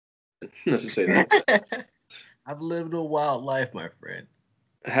Let's just say that. I've lived a wild life, my friend.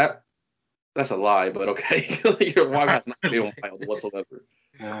 Ha- that's a lie, but okay. Your wife has not been wild whatsoever.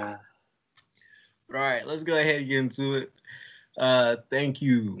 Uh, All right, let's go ahead and get into it. Thank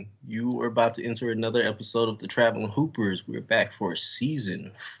you. You are about to enter another episode of the Traveling Hoopers. We're back for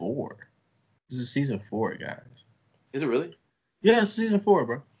season 4. This is season 4, guys. Is it really? Yeah, it's season 4,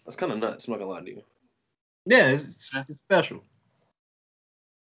 bro. That's kind of nuts. I'm not gonna lie to you. Yeah, it's special.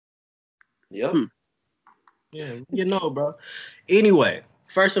 Yep. Yeah, bro. Anyway,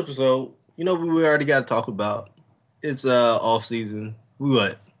 first episode. We already got to talk about. It's off season. We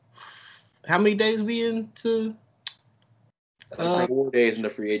what? How many days we into? 4 days into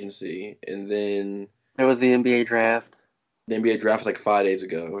free agency, and then there was the NBA draft. the NBA draft was like 5 days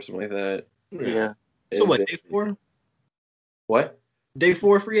ago or something like that. Yeah. So what? Day 4? What? Day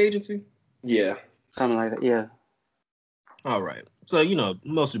 4 free agency? Yeah. Something like that. Yeah. All right. So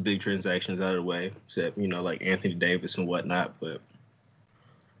most of the big transactions out of the way, except like Anthony Davis and whatnot. But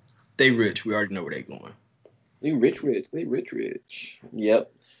they rich. We already know where they going. They rich.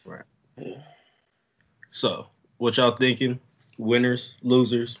 Yep. Right. Yeah. So, what y'all thinking? Winners,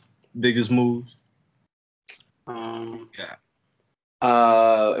 losers, biggest moves?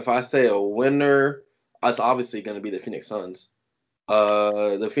 If I say a winner, it's obviously going to be the Phoenix Suns.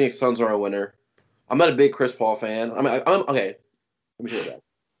 The Phoenix Suns are a winner. I'm not a big Chris Paul fan. I'm okay. Let me say that.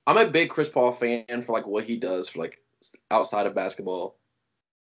 I'm a big Chris Paul fan for like what he does for like outside of basketball.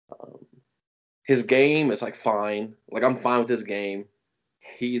 His game is like fine. Like I'm fine with his game.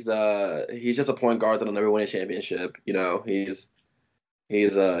 He's just a point guard that'll never win a championship. He's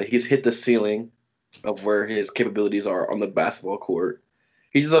hit the ceiling of where his capabilities are on the basketball court.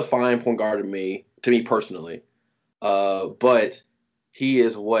 He's just a fine point guard to me personally. But he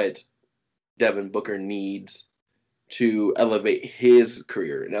is what Devin Booker needs to elevate his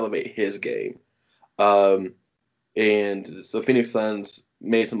career and elevate his game. And the Phoenix Suns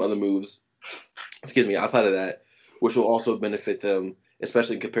made some other moves, outside of that, which will also benefit them,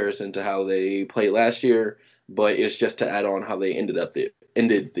 especially in comparison to how they played last year. But it's just to add on how they ended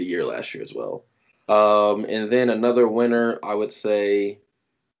the year last year as well. And then another winner, I would say,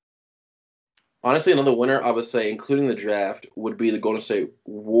 including the draft, would be the Golden State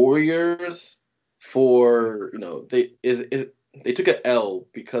Warriors. For they took an L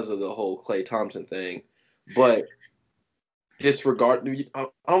because of the whole Klay Thompson thing, but I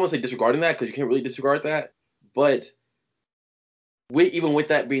don't want to say disregarding that because you can't really disregard that, but even with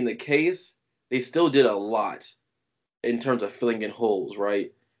that being the case, they still did a lot in terms of filling in holes,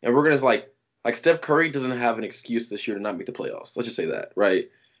 right? And we're gonna like Steph Curry doesn't have an excuse this year to not make the playoffs. Let's just say that, right?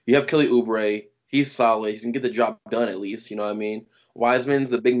 You have Kelly Oubre, he's solid, he's gonna get the job done at least, you know what I mean?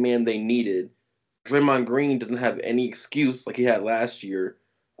 Wiseman's the big man they needed. Draymond Green doesn't have any excuse like he had last year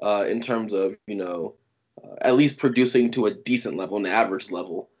in terms of, at least producing to a decent level, an average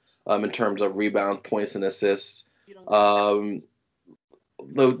level in terms of rebound, points, and assists. The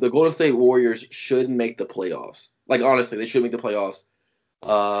Golden State Warriors should make the playoffs. Like, honestly, they should make the playoffs.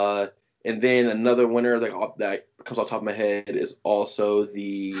 And then another winner that comes off the top of my head is also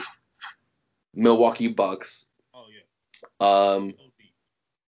the Milwaukee Bucks. Oh, yeah.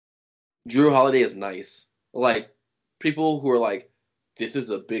 Drew Holiday is nice. Like, people who are like, this is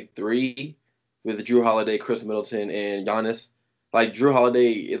a big three with Drew Holiday, Chris Middleton, and Giannis. Like, Drew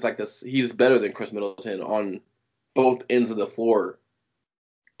Holiday is like this. He's better than Chris Middleton on both ends of the floor.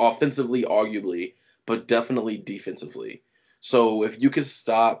 Offensively, arguably, but definitely defensively. So if you could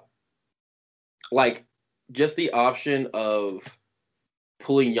stop, like, just the option of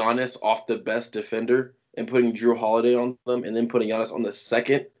pulling Giannis off the best defender and putting Drew Holiday on them and then putting Giannis on the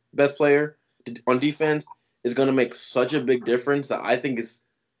second best player on defense is going to make such a big difference that I think it's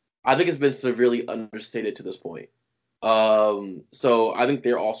been severely understated to this point. So I think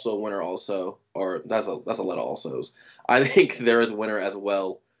they're also a winner also, or that's a lot of alsos. I think there is a winner as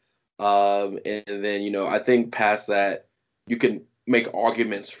well. And then, I think past that, you can make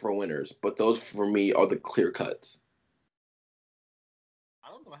arguments for winners, but those for me are the clear cuts.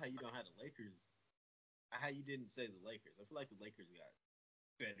 I don't know how you don't have the Lakers. How you didn't say the Lakers. I feel like the Lakers got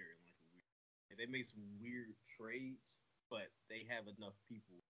better in like a weird. They made some weird trades, but they have enough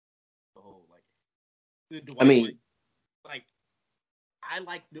people. The whole I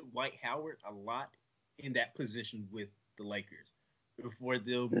like Dwight Howard a lot in that position with the Lakers. Before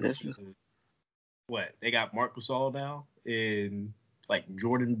them, what they got Marc Gasol now and like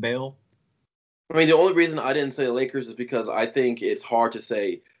Jordan Bell. I mean, the only reason I didn't say the Lakers is because I think it's hard to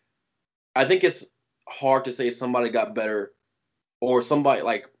say. I think it's hard to say somebody got better or somebody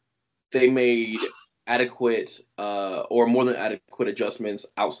like they made adequate or more than adequate adjustments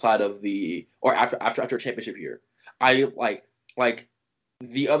outside of the or after a championship year. I like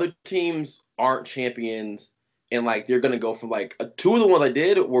the other teams aren't champions, and like they're gonna go from like two of the ones I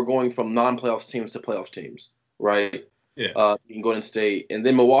did were going from non-playoffs teams to playoffs teams, right? Yeah. In Golden State, and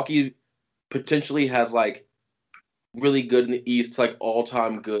then Milwaukee potentially has like really good in the East, like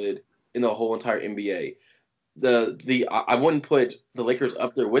all-time good in the whole entire NBA. I wouldn't put the Lakers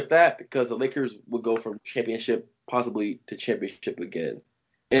up there with that because the Lakers would go from championship possibly to championship again,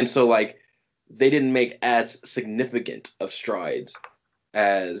 and so like they didn't make as significant of strides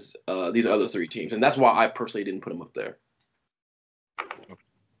as these other three teams, and that's why I personally didn't put them up there.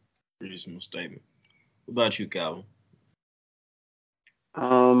 Reasonable statement. What about you, Calvin?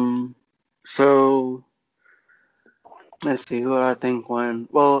 So let's see, who I think won.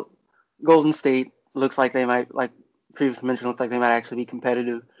 Well, Golden State looks like they might, like previously mentioned, looks like they might actually be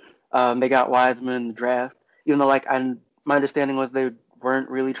competitive. They got Wiseman in the draft, even though my understanding was they weren't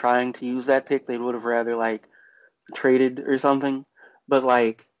really trying to use that pick. They would have rather like traded or something. But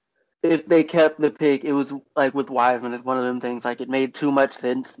like if they kept the pick, it was like with Wiseman, it's one of them things like it made too much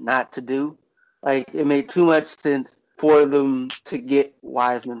sense not to do. Like it made too much sense for them to get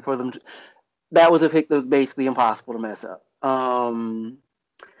Wiseman, that was a pick that was basically impossible to mess up.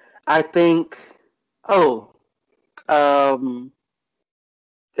 I think, oh, um,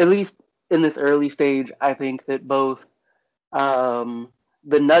 at least in this early stage, I think that both the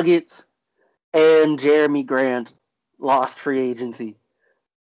Nuggets and Jeremy Grant lost free agency.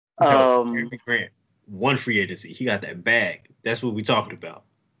 Jeremy Grant, one free agency. He got that bag. That's what we're talking about.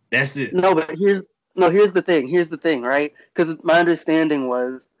 That's it. No, but here's the thing. Here's the thing, right? Because my understanding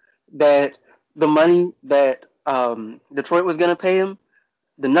was that the money that Detroit was going to pay him,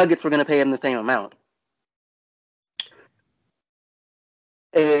 the Nuggets were going to pay him the same amount.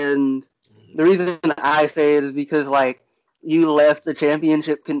 And the reason I say it is because, like, you left the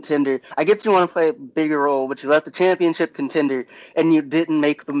championship contender. I guess you want to play a bigger role, but you left the championship contender, and you didn't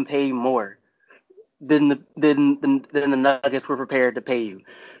make them pay more than the Nuggets were prepared to pay you.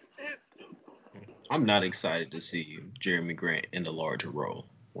 I'm not excited to see Jeremy Grant in the larger role.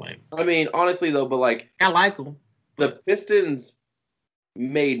 Like, I mean, honestly though, but like I like him. The Pistons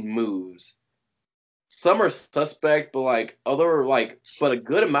made moves. Some are suspect, but like but a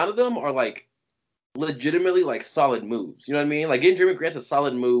good amount of them are like legitimately like solid moves. You know what I mean? Like getting Jeremy Grant's a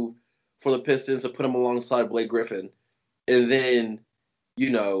solid move for the Pistons to put him alongside Blake Griffin, and then they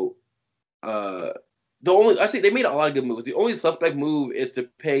made a lot of good moves. The only suspect move is to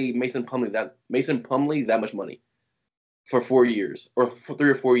pay Mason Plumlee that much money for 4 years or for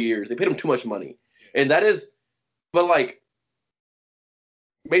 3 or 4 years. They paid him too much money, and that is, but like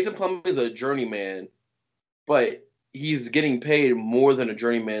Mason Plumlee is a journeyman, but he's getting paid more than a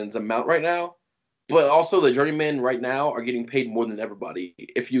journeyman's amount right now. But also the journeymen right now are getting paid more than everybody.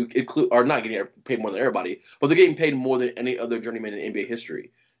 If you include, are not getting paid more than everybody, but they're getting paid more than any other journeyman in NBA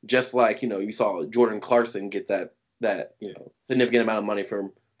history. Just like you saw Jordan Clarkson get that significant amount of money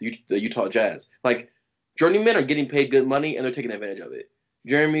from the Utah Jazz. Like journeymen are getting paid good money and they're taking advantage of it.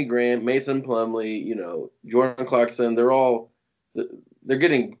 Jeremy Grant, Mason Plumlee, Jordan Clarkson, they're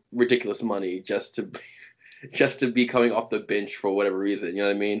getting ridiculous money just to be coming off the bench for whatever reason. You know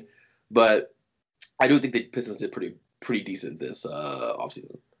what I mean? But I do think the Pistons did pretty decent this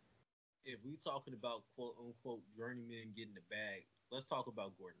offseason. If we're talking about quote unquote journeyman getting the bag, let's talk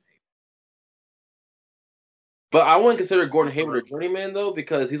about Gordon Hayward. But I wouldn't consider Gordon Hayward a journeyman though,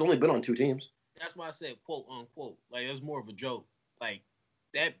 because he's only been on 2 teams. That's why I said quote unquote. Like it was more of a joke. Like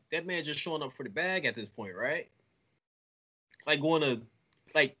that man just showing up for the bag at this point, right? Like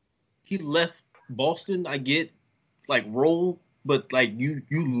he left Boston, I get like role, but like you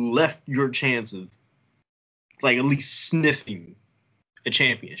left your chance of like at least sniffing a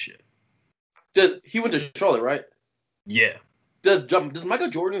championship. He went to Charlotte, right? Yeah. Does Michael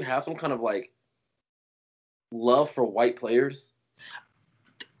Jordan have some kind of like love for white players?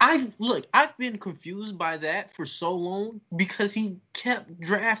 I've been confused by that for so long because he kept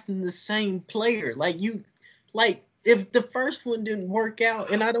drafting the same player. If the first one didn't work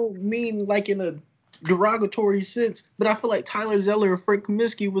out, and I don't mean like in a derogatory sense, but I feel like Tyler Zeller and Frank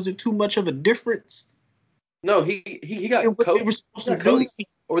Kaminsky wasn't too much of a difference. No, he got Cody. Or was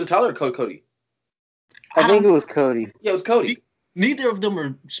it Tyler or Cody? I think it was Cody. Yeah, it was Cody. Neither of them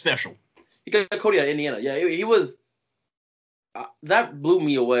are special. He got Cody out of Indiana. Yeah, he was. That blew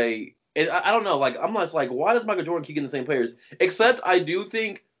me away. And I don't know. Like I'm just like, why does Michael Jordan keep getting the same players? Except I do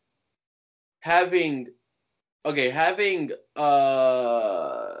think having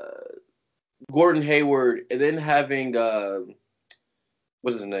Gordon Hayward and then having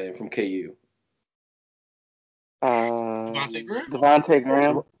what's his name from KU? Devontae Graham? Devontae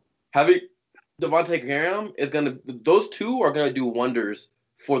Graham. Having Devontae Graham is gonna. Those two are gonna do wonders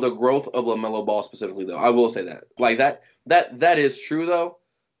for the growth of LaMelo Ball specifically, though. I will say that. Like that is true though,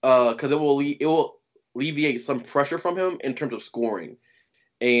 because it will alleviate some pressure from him in terms of scoring,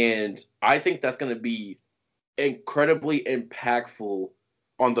 and I think that's gonna be incredibly impactful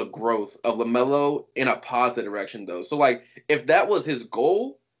on the growth of LaMelo in a positive direction, though. So, like, if that was his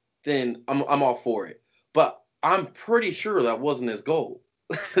goal, then I'm all for it. But I'm pretty sure that wasn't his goal.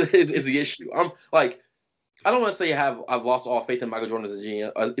 is the issue. I'm like, I don't want to say I've lost all faith in Michael Jordan as a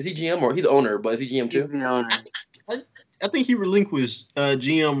GM. Is he GM or he's owner? But is he GM too? He's the owner. I think he relinquished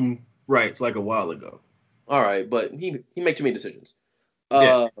GM rights like a while ago. All right, but he makes too many decisions.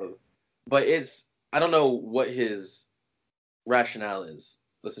 Yeah. But I don't know what his rationale is,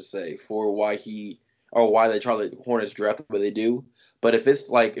 let's just say, for why the Charlotte Hornets draft the way they do. But if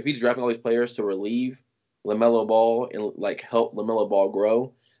he's drafting all these players to relieve LaMelo Ball and like help LaMelo Ball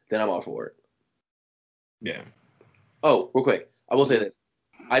grow, then I'm all for it. Yeah. Oh, real quick, I will say this.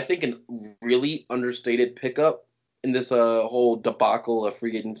 I think a really understated pickup in this whole debacle of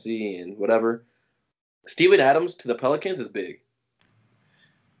free agency and whatever, Steven Adams to the Pelicans is big.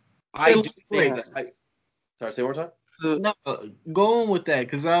 I do think that. Sorry, say one more time. No, go on with that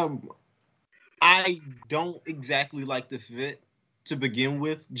because I don't exactly like the fit to begin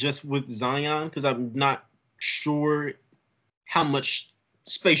with, just with Zion, because I'm not sure how much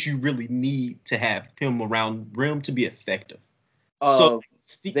space you really need to have him around rim to be effective.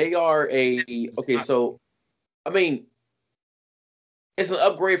 They are okay. So, I mean, it's an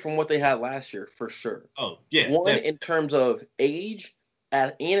upgrade from what they had last year for sure. Oh yeah. In terms of age,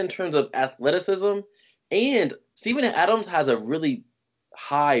 and in terms of athleticism, and Steven Adams has a really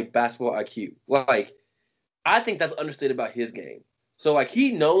high basketball IQ. Like, I think that's understated about his game. So, like,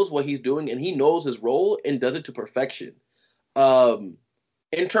 he knows what he's doing and he knows his role and does it to perfection.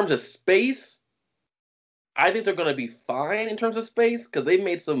 In terms of space, I think they're going to be fine in terms of space because they've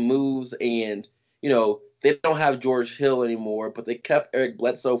made some moves and, they don't have George Hill anymore, but they kept Eric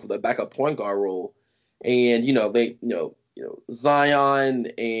Bledsoe for the backup point guard role. And, Zion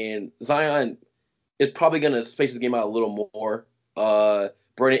is probably going to space his game out a little more.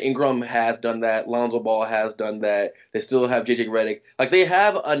 Brandon Ingram has done that. Lonzo Ball has done that. They still have JJ Redick. Like, they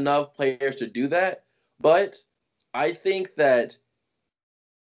have enough players to do that. But I think that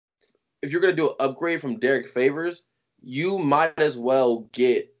if you're going to do an upgrade from Derek Favors, you might as well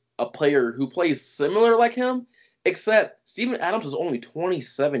get a player who plays similar like him, except Steven Adams is only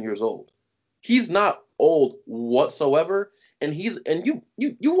 27 years old. He's not old whatsoever. And you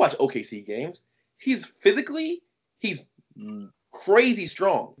watch OKC games. He's crazy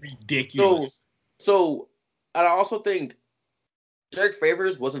strong. Ridiculous. So I also think Derek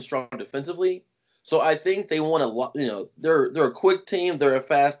Favors wasn't strong defensively. So I think they want to, they're a quick team, they're a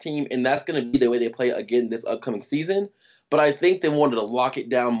fast team, and that's going to be the way they play again this upcoming season. But I think they wanted to lock it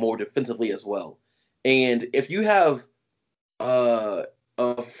down more defensively as well. And if you have a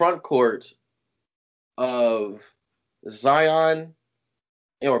front court of Zion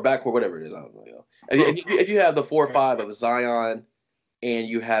or backcourt, whatever it is, I don't know. If you have the 4 or 5 of Zion and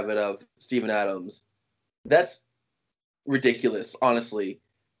you have it of Steven Adams, that's ridiculous, honestly.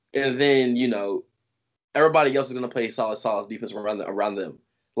 And then, everybody else is going to play solid defense around them.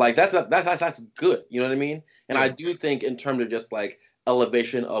 Like, that's good. You know what I mean? And I do think in terms of just, like,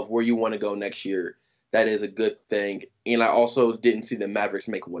 elevation of where you want to go next year, that is a good thing. And I also didn't see the Mavericks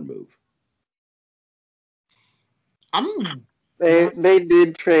make one move. They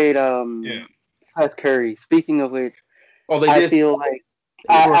did trade Seth Curry. Speaking of which, I feel like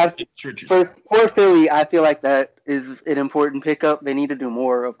for Philly, I feel like that is an important pickup. They need to do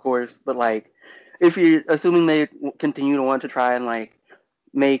more, of course, but like if you're assuming they continue to want to try and like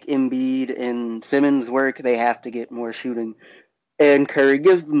make Embiid and Simmons work, they have to get more shooting, and Curry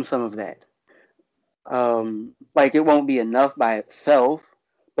gives them some of that. Like, it won't be enough by itself,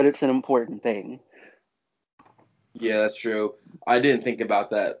 but it's an important thing. Yeah, that's true. I didn't think about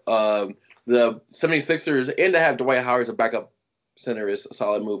that. The 76ers, and to have Dwight Howard as a backup center is a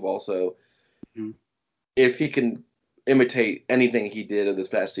solid move also. Mm-hmm. If he can imitate anything he did of this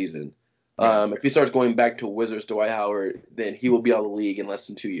past season. If he starts going back to Wizards Dwight Howard, then he will be out of the league in less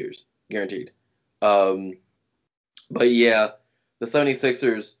than 2 years, guaranteed. But yeah, the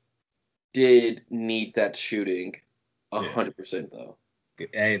 76ers did need that shooting 100% though.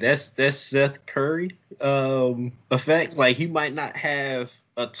 Hey, that's Seth Curry effect. Like, he might not have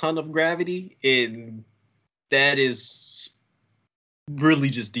a ton of gravity, and that is really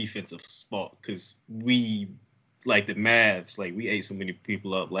just defensive fault because we, like the Mavs, like we ate so many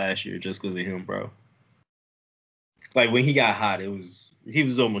people up last year just because of him, bro. Like when he got hot, he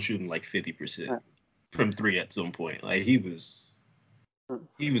was almost shooting like 50% from three at some point. Like he was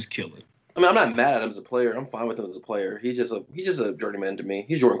killing. I mean, I'm not mad at him as a player. I'm fine with him as a player. He's just a journeyman to me.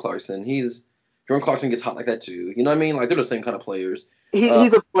 He's Jordan Clarkson. Jordan Clarkson gets hot like that too. You know what I mean? Like they're the same kind of players. He's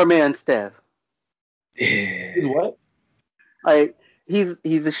a poor man, Steph. He's what? Like he's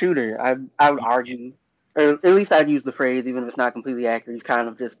a shooter. I would argue, or at least I'd use the phrase, even if it's not completely accurate. He's kind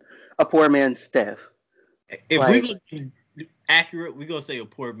of just a poor man, Steph. If we gonna be accurate, we're gonna say a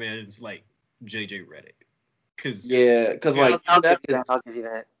poor man's like JJ Redick. Cause like I'll give you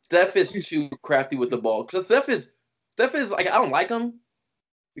that. Steph is too crafty with the ball. Because Steph is like, I don't like him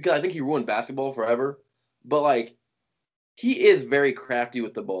because I think he ruined basketball forever. But like he is very crafty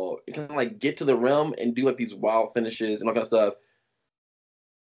with the ball. He can like get to the rim and do like these wild finishes and all kind of stuff.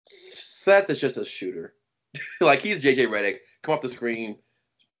 Seth is just a shooter. Like he's JJ Redick. Come off the screen,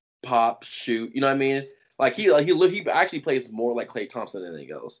 pop, shoot. You know what I mean? Like he actually plays more like Klay Thompson than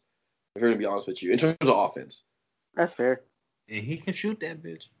anything else. If you're gonna be honest with you, in terms of offense. That's fair. And he can shoot that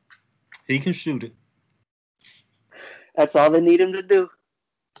bitch. He can shoot it. That's all they need him to do.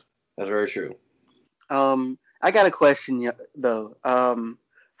 That's very true. I got a question though.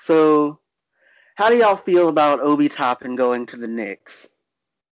 So how do y'all feel about Obi Toppin going to the Knicks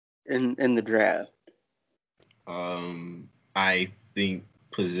in the draft? I think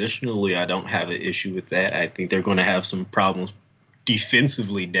positionally, I don't have an issue with that. I think they're going to have some problems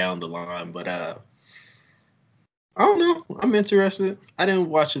defensively down the line, but I don't know. I'm interested. I didn't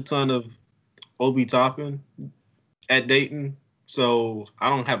watch a ton of Obi Toppin at Dayton, so I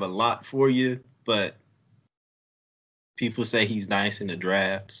don't have a lot for you, but people say he's nice in the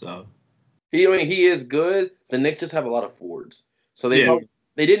draft, so. He is good. The Knicks just have a lot of forwards. So they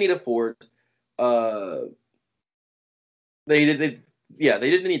did need a forward. They didn't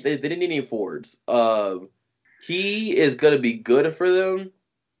need any forwards. He is gonna be good for them.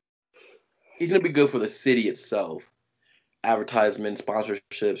 He's gonna be good for the city itself. Advertisement,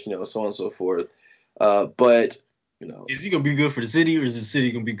 sponsorships, so on and so forth. But is he gonna be good for the city, or is the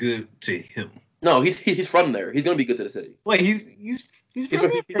city gonna be good to him? No, he's from there. He's gonna be good to the city. Wait, he's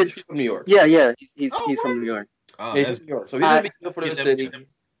from New York. Yeah, he's from New York. Oh, he's from New York, so he's gonna be good for the city.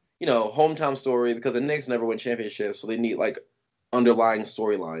 Hometown story, because the Knicks never win championships, so they need like underlying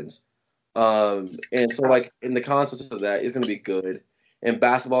storylines. And so like in the context of that, it's gonna be good. In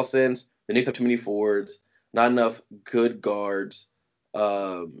basketball sense, the Knicks have too many forwards, not enough good guards.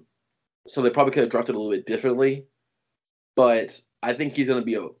 So they probably could have drafted a little bit differently. But I think he's gonna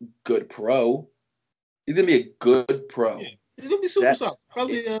be a good pro. He's gonna be a good pro. Yeah. He's gonna be super solid.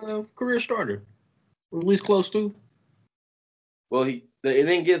 Probably a career starter, or at least close to. Well, the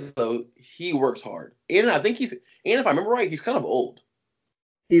thing is though, he works hard, and I think if I remember right, he's kind of old.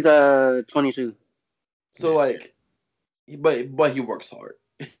 He's 22. So like, but he works hard.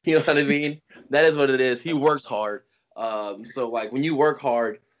 You know what I mean? That is what it is. He works hard. So like when you work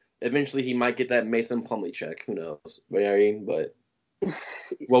hard, eventually he might get that Mason Plumlee check. Who knows? You know what I mean? But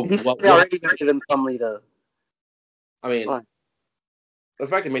he's already better than Plumlee though. I mean, the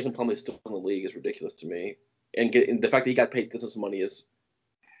fact that Mason Plumlee is still in the league is ridiculous to me, and the fact that he got paid this money is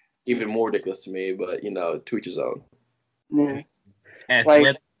even more ridiculous to me. But to each his own. Yeah.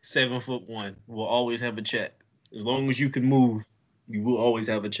 Athletic, 7'1" will always have a check. As long as you can move, you will always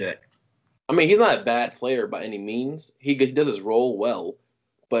have a check. I mean, he's not a bad player by any means. He does his role well,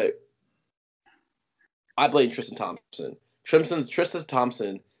 but I blame Tristan Thompson. Tristan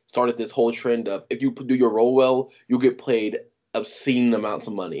Thompson started this whole trend of if you do your role well, you get paid obscene amounts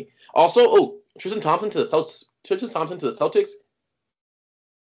of money. Also, Tristan Thompson to the Celtics,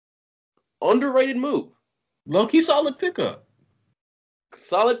 underrated move. Low-key solid pickup.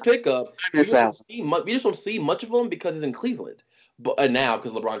 Solid pickup. You just don't see much of him because he's in Cleveland, but now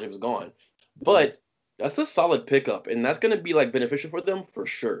because LeBron James is gone. But that's a solid pickup, and that's going to be like beneficial for them for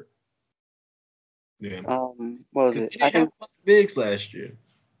sure. Yeah. What was it? I think bigs last year.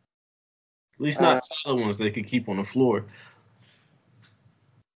 At least not solid ones they could keep on the floor.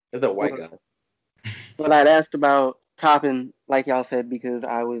 That's that white guy. But I'd asked about Toppin, like y'all said, because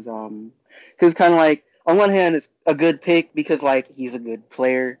I was because kind of like on one hand it's a good pick because like he's a good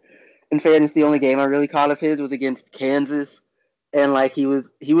player. In fairness, the only game I really caught of his was against Kansas, and like he was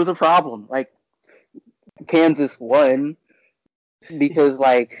a problem. Like Kansas won because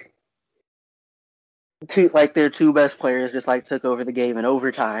like their two best players just like took over the game in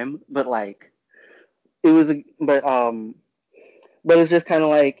overtime, but like it was but it's just kind of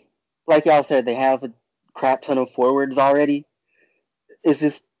like y'all said, they have a crap ton of forwards already. It's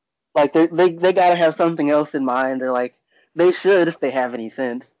just like they gotta have something else in mind, or like they should if they have any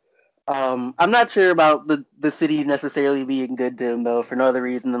sense. I'm not sure about the city necessarily being good to him though, for no other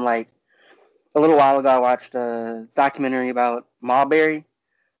reason than like a little while ago I watched a documentary about Marbury,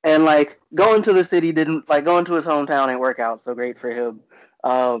 and like going to the city didn't like going to his hometown ain't work out so great for him.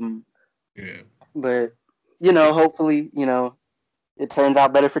 Um, Yeah. but hopefully, it turns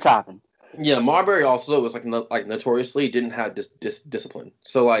out better for Toppin. Yeah, Marbury also was like notoriously didn't have discipline.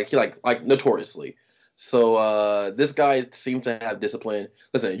 So like he like notoriously. So this guy seems to have discipline.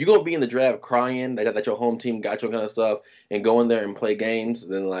 Listen, you're gonna be in the draft crying that your home team got your kind of stuff and go in there and play games,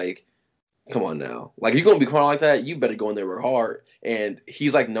 then like come on now. Like, if you're going to be crying like that, you better go in there work hard. And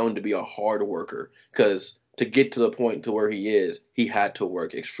he's, like, known to be a hard worker because to get to the point to where he is, he had to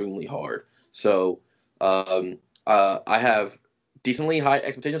work extremely hard. So, I have decently high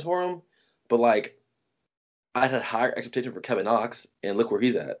expectations for him, but, like, I had higher expectations for Kevin Knox, and look where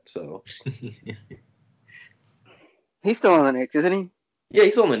he's at. So, He's still on the Knicks, isn't he? yeah,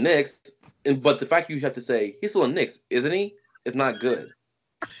 he's still on the Knicks. But the fact you have to say he's still on the Knicks, isn't he? Is not good.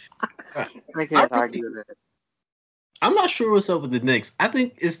 I can't argue with it. I'm not sure what's up with the Knicks. I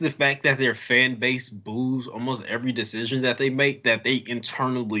think it's the fact that their fan base boos almost every decision that they make, that they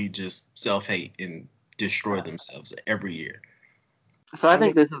internally just self-hate and destroy themselves every year. So I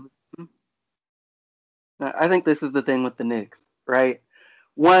think this is the thing with the Knicks, right?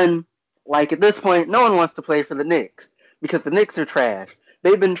 One, like at this point, no one wants to play for the Knicks because the Knicks are trash.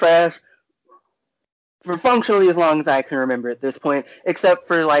 They've been trash for functionally as long as I can remember at this point, except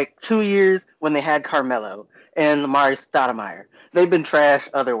for like 2 years when they had Carmelo and Amari Stoudemire. They've been trash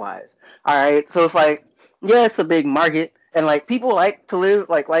otherwise. All right, so it's like, yeah, it's a big market, and like people like to live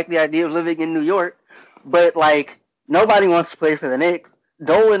like the idea of living in New York, but like nobody wants to play for the Knicks.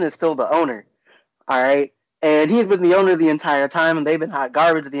 Dolan is still the owner. All right, and he's been the owner the entire time, and they've been hot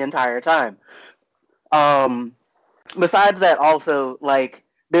garbage the entire time. Besides that, also like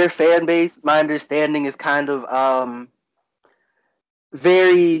their fan base, my understanding is kind of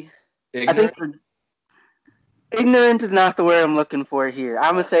very. Ignorant? I think ignorant is not the word I'm looking for here.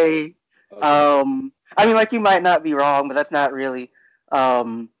 I'm gonna say, Okay. I mean, like you might not be wrong, but that's not really.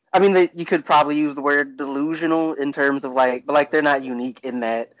 I mean, you could probably use the word delusional in terms of like, but like they're not unique in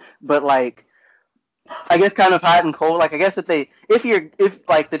that. But like, I guess kind of hot and cold. Like, I guess if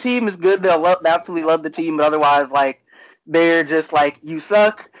like the team is good, they absolutely love the team, but otherwise, like, they're just like, you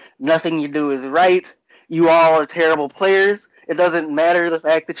suck. Nothing you do is right. You all are terrible players. It doesn't matter the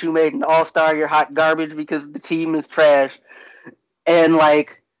fact that you made an all-star, you're hot garbage because the team is trash. And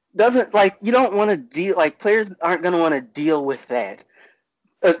like, doesn't like you don't want to deal like players aren't going to want to deal with that.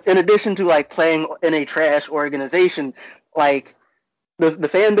 In addition to like playing in a trash organization, like the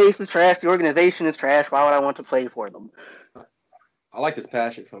fan base is trash, the organization is trash. Why would I want to play for them? I like this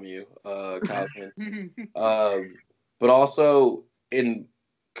passion from you, Calvin. But also, in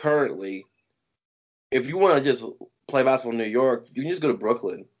currently, if you want to just play basketball in New York, you can just go to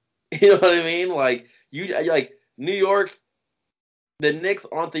Brooklyn. You know what I mean? Like like New York, the Knicks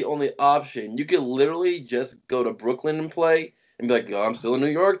aren't the only option. You could literally just go to Brooklyn and play, and be like, oh, I'm still in New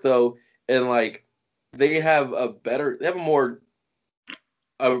York though, and like they have a better,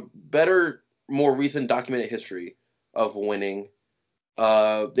 more recent documented history of winning.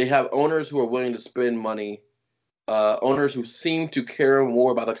 They have owners who are willing to spend money, owners who seem to care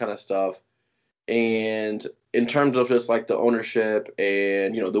more about that kind of stuff. And in terms of just like the ownership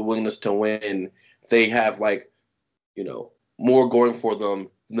and the willingness to win, they have like more going for them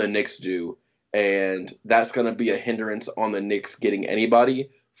than the Knicks do, and that's gonna be a hindrance on the Knicks getting anybody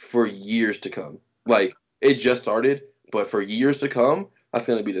for years to come. Like it just started, but for years to come, that's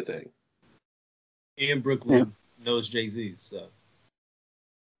gonna be the thing. And Brooklyn knows Jay-Z, so.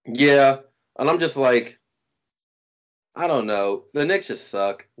 Yeah, and I'm just like, I don't know. The Knicks just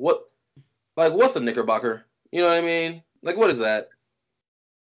suck. What's a Knickerbocker? You know what I mean? Like, what is that?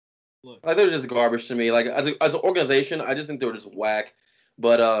 Look, Like, they're just garbage to me. Like, as an organization, I just think they were just whack.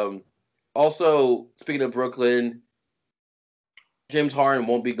 But also speaking of Brooklyn, James Harden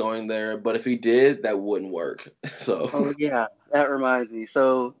won't be going there. But if he did, that wouldn't work. So. Oh yeah, that reminds me.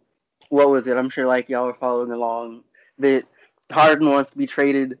 So what was it? I'm sure like y'all are following along that Harden wants to be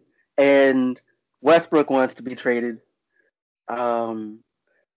traded and Westbrook wants to be traded. Um,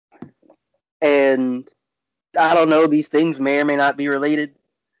 and I don't know, these things may or may not be related.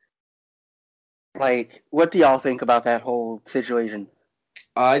 Like, what do y'all think about that whole situation?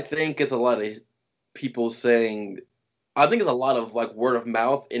 I think it's a lot of people saying. I think it's a lot of like word of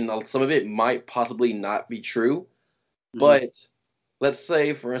mouth, and some of it might possibly not be true. But let's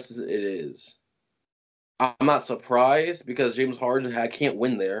say, for instance, it is. I'm not surprised because James Harden can't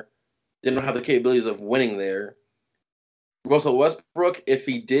win there. They don't have the capabilities of winning there. Russell Westbrook, if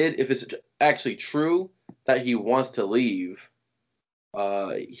it's actually true that he wants to leave,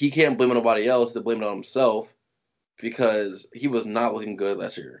 he can't blame nobody else to blame it on himself because he was not looking good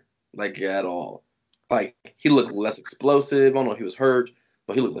last year, like at all. Like he looked less explosive. I don't know if he was hurt,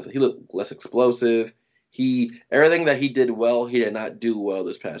 but he looked less explosive. Everything that he did well, he did not do well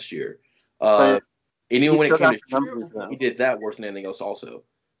this past year. But And he even when it still came got to the numbers shooting, he though. did that worse than anything else also.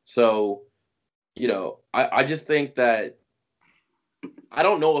 So, I just think that I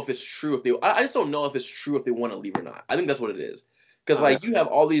don't know if it's true if they. I just don't know if it's true if they want to leave or not. I think that's what it is. Because Okay. like you have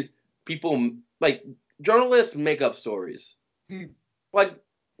all these people, like journalists make up stories. Like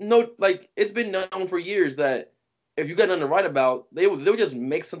no, like it's been known for years that if you got nothing to write about, they would just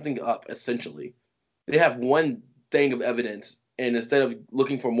make something up. Essentially, they have one thing of evidence, and instead of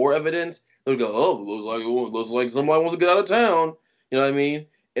looking for more evidence, they'll go, "Oh, looks like somebody wants to get out of town." You know what I mean?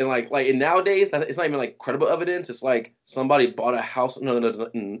 And and nowadays, it's not even like credible evidence. It's like somebody bought a house in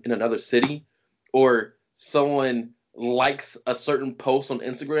another city, or someone likes a certain post on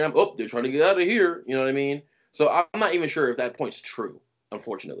Instagram. Oh, they're trying to get out of here. You know what I mean? So I'm not even sure if that point's true,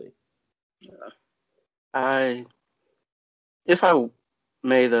 unfortunately. I, if I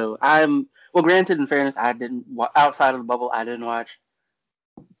may though, well. Granted, in fairness, I didn't outside of the bubble. I didn't watch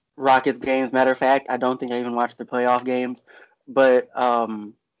Rockets games. Matter of fact, I don't think I even watched the playoff games. But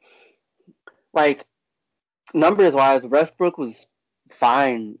like numbers wise, Westbrook was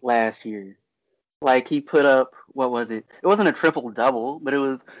fine last year. Like he put up what was it? It wasn't a triple double, but it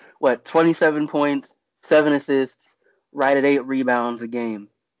was what 27 points, 7 assists, right at 8 rebounds a game,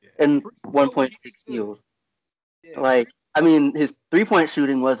 Yeah. and Pretty good. 1.6 Pretty good. steals. Yeah. Like I mean, his 3-point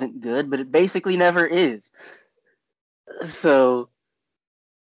shooting wasn't good, but it basically never is. So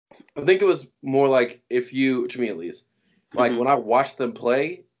I think it was more like to me at least, like mhm. when I watched them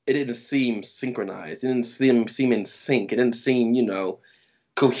play, it didn't seem synchronized. It didn't seem in sync. It didn't seem,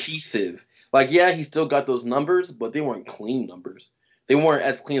 cohesive. Like, yeah, he still got those numbers, but they weren't clean numbers. They weren't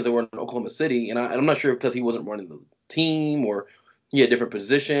as clean as they were in Oklahoma City. And I'm not sure because he wasn't running the team or he had a different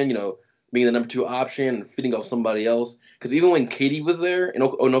position, being the number two option and feeding off somebody else. Because even when KD was there in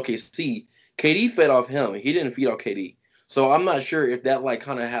OKC, KD fed off him. He didn't feed off KD. So I'm not sure if that like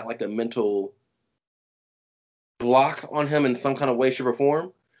kind of had like a mental block on him in some kind of way, shape, or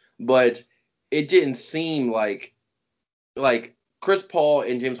form. But it didn't seem like Chris Paul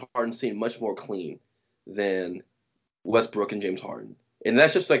and James Harden seem much more clean than Westbrook and James Harden, and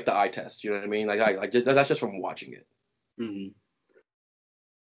that's just like the eye test. You know what I mean? That's just from watching it. Mhm.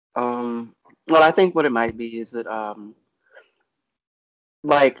 Well, I think what it might be is that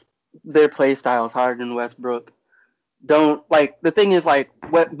like their play styles, Harden and Westbrook, don't like the thing is like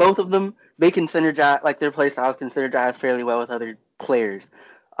what both of them they can synergize like their play styles can synergize fairly well with other players.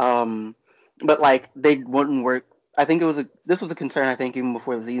 Um, but like they wouldn't work. I think this was a concern I think even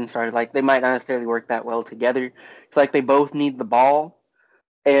before the season started. Like they might not necessarily work that well together. It's like they both need the ball,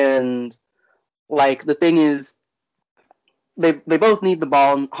 and like the thing is they both need the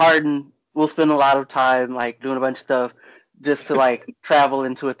ball. And Harden will spend a lot of time like doing a bunch of stuff just to like travel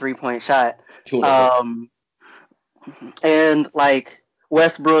into a 3-point shot. Tune up. Um, and like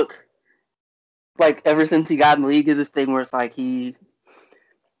Westbrook, like ever since he got in the league, is this thing where it's like he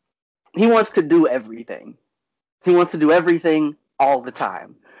wants to do everything. He wants to do everything all the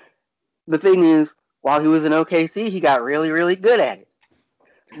time. The thing is, while he was in OKC, he got really, really good at it.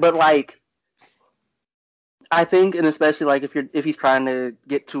 But like, I think, and especially like if he's trying to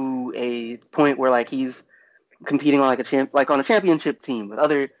get to a point where like he's competing on like on a championship team with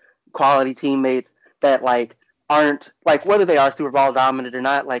other quality teammates that like aren't like whether they are Super Bowl dominant or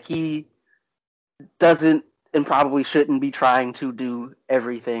not, like he doesn't and probably shouldn't be trying to do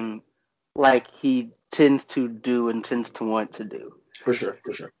everything like he tends to do and tends to want to do. For sure,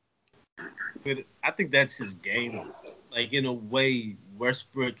 for sure. But I think that's his game. Like in a way,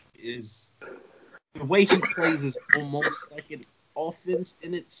 Westbrook is the way he plays is almost like an offense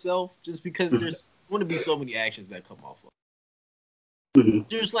in itself, just because there's going to be so many actions that come off of. Mm-hmm.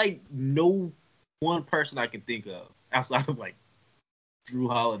 There's like no one person I can think of outside of like Drew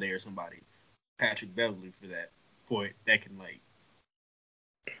Holiday or somebody, Patrick Beverly for that point, that can like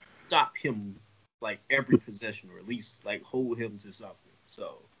stop him like every possession or at least like hold him to something.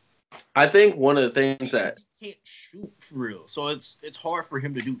 So I think one of the things and that he can't shoot for real. So it's hard for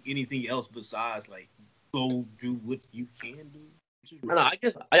him to do anything else besides like go do what you can do. Which is I, don't know, I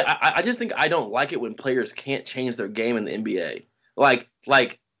guess I just think I don't like it when players can't change their game in the NBA. Like,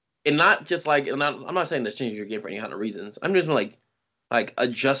 and not just like, and I'm not saying to change your game for any kind of reasons. I'm just like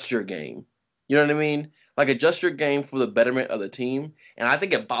adjust your game. You know what I mean? Like adjust your game for the betterment of the team. And I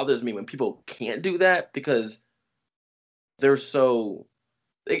think it bothers me when people can't do that because they're so.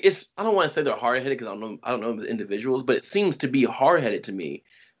 I don't want to say they're hard headed because I don't know the individuals, but it seems to be hard headed to me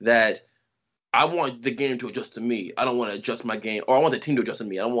that I want the game to adjust to me. I don't want to adjust my game, or I want the team to adjust to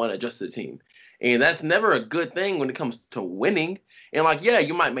me. I don't want to adjust to the team, and that's never a good thing when it comes to winning. And like, yeah,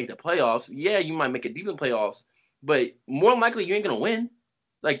 you might make the playoffs. Yeah, you might make it deep in the playoffs, but more than likely you ain't gonna win,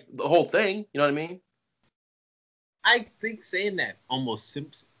 like the whole thing. You know what I mean? I think saying that almost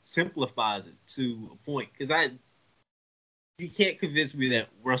simplifies it to a point because you can't convince me that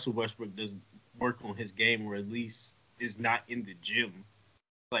Russell Westbrook doesn't work on his game or at least is not in the gym.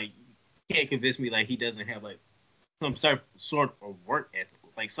 Like, you can't convince me like he doesn't have like some sort of work ethic.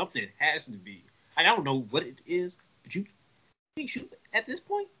 Like something has to be. I don't know what it is, but you at this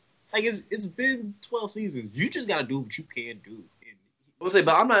point, like it's been 12 seasons. You just gotta do what you can do. I would say,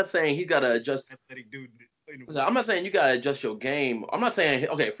 but I'm not saying he's gotta adjust. Athletic dude. I'm not saying you gotta adjust your game. I'm not saying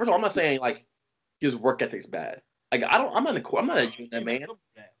okay. First of all, I'm not saying like his work ethic's bad. Like I'm not in the I'm not in the gym with that man.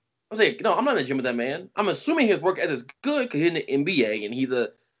 I'm saying no, I'm not in the gym with that man. I'm assuming his work ethic's good because he's in the NBA and he's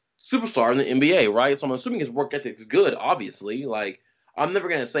a superstar in the NBA, right? So I'm assuming his work ethic's good. Obviously, like I'm never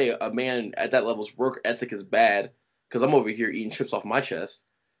gonna say a man at that level's work ethic is bad because I'm over here eating chips off my chest.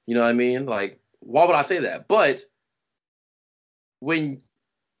 You know what I mean? Like why would I say that? But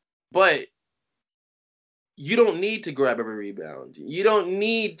you don't need to grab every rebound. You don't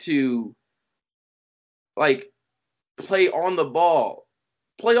need to like play on the ball,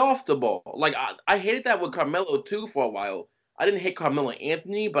 play off the ball. Like I hated that with Carmelo too for a while. I didn't hate Carmelo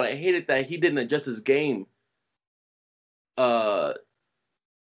Anthony, but I hated that he didn't adjust his game well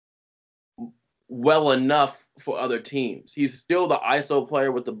enough for other teams. He's still the ISO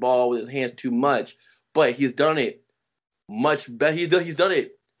player with the ball with his hands too much, but he's done it much better. He's done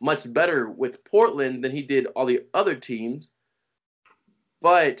it much better with Portland than he did all the other teams.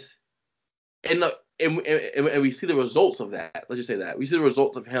 But and we see the results of that. Let's just say that we see the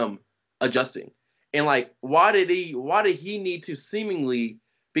results of him adjusting. And like, why did he need to seemingly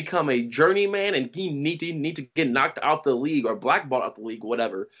become a journeyman and he need to get knocked out the league or blackballed out the league,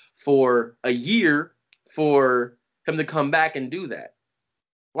 whatever, for a year for him to come back and do that?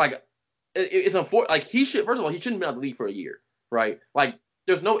 Like, it's unfortunate. Like he should. First of all, he shouldn't have been out of the league for a year, right? Like,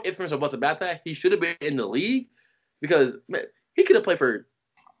 there's no ifs or buts about that. He should have been in the league because man, he could have played for.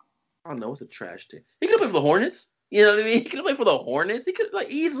 I don't know what's a trash team. He could have played for the Hornets. You know what I mean? He could have played for the Hornets. He could like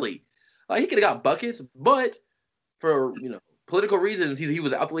easily. Like he could have got buckets, but for political reasons, he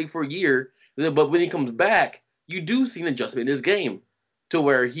was out the league for a year. But when he comes back, you do see an adjustment in his game to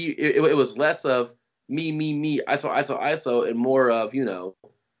where it was less of me, ISO, and more of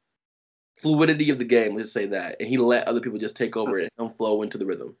fluidity of the game. Let's say that, and he let other people just take over it and him flow into the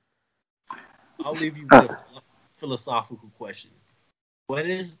rhythm. I'll leave you with a philosophical question. What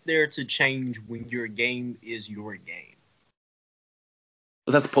is there to change when your game is your game?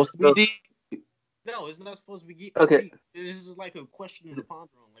 Was that supposed to be deep? No, it's not supposed to be deep. Okay. This is like a question to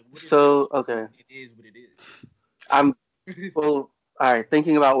ponder on. Like, what is okay. It is what it is. All right,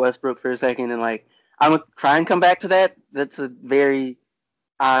 thinking about Westbrook for a second, and like, I'm gonna try and come back to that. That's a very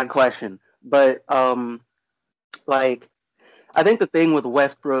odd question. But, like, I think the thing with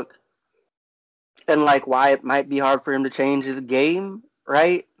Westbrook and, like, why it might be hard for him to change his game,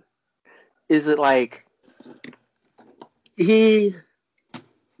 right, is that, like, I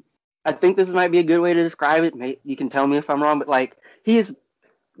think this might be a good way to describe it. You can tell me if I'm wrong, but, like, he is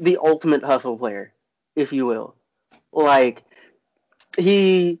the ultimate hustle player, if you will. Like,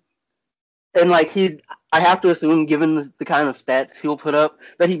 I have to assume, given the kind of stats he'll put up,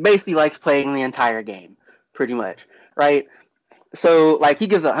 that he basically likes playing the entire game, pretty much, right? So, like, he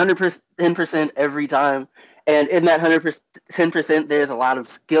gives 110% every time, and in that 110%, there's a lot of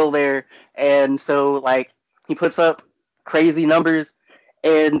skill there, and so, like, he puts up crazy numbers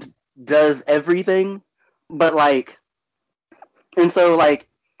and does everything, but, like, and so, like,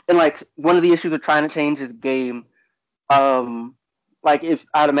 one of the issues of trying to change his game, like, if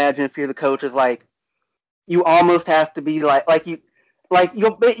I'd imagine if you're the coach, is like, you almost have to be you basically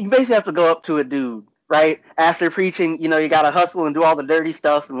have to go up to a dude, right? After preaching, you got to hustle and do all the dirty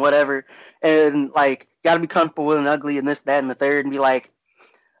stuff and whatever, and like, got to be comfortable with an ugly and this, that, and the third, and be like,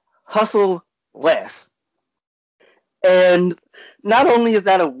 hustle less. And not only is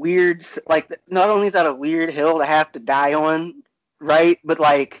that a weird hill to have to die on, right? But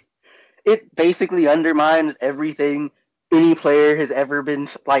like, it basically undermines everything any player has ever been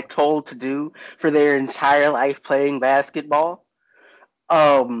like told to do for their entire life playing basketball.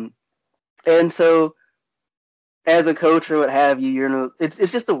 And so as a coach or what have you,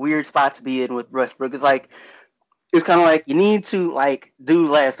 it's just a weird spot to be in with Westbrook. It's kind of like you need to like do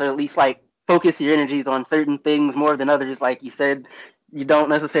less, or at least like focus your energies on certain things more than others. Like you said, you don't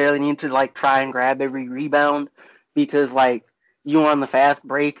necessarily need to like try and grab every rebound because like you on the fast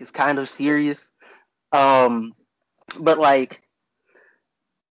break is kind of serious. Um, but like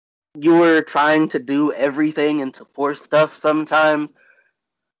you're trying to do everything and to force stuff sometimes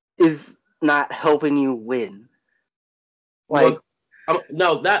is not helping you win. Like, Look,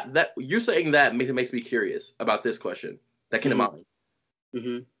 no, that you're saying that makes me curious about this question that came to mind.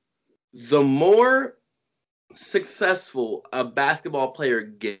 mm-hmm. The more successful a basketball player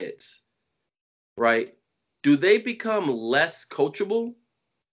gets, right? Do they become less coachable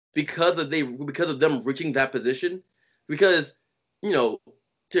because of them reaching that position? Because you know,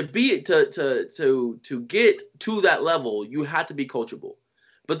 to get to that level, you have to be coachable.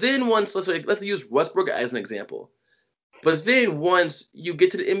 But then let's use Westbrook as an example. But then once you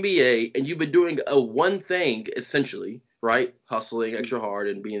get to the NBA and you've been doing a one thing essentially, right? Hustling extra hard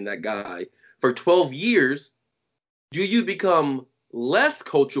and being that guy for 12 years, do you become less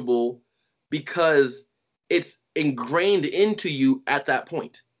coachable because it's ingrained into you at that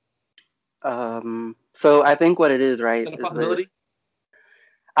point? So I think what it is, right, Is that a is that possibility?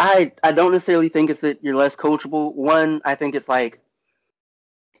 I don't necessarily think it's that you're less coachable. One, I think it's like,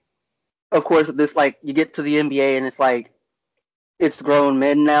 of course, this like you get to the NBA and it's like it's grown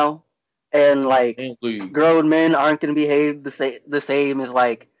men now, and like League. grown men aren't going to behave the same as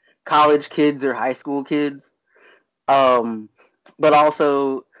like college kids or high school kids. Um, but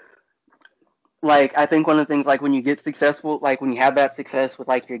also like I think one of the things like when you get successful, like when you have that success with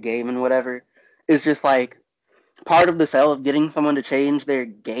like your game and whatever, is just like part of the sell of getting someone to change their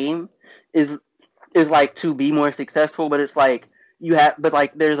game is like to be more successful, but it's like but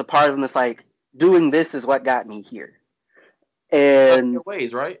like there's a part of them that's like doing this is what got me here. Stuck in And your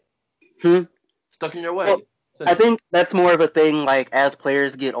ways, right? hmm, Stuck in your well, way. I think that's more of a thing like as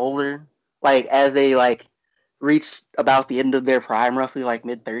players get older, like as they like reach about the end of their prime, roughly like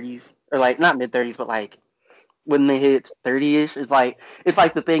mid 30s, or like not mid 30s, but like when they hit 30ish, it's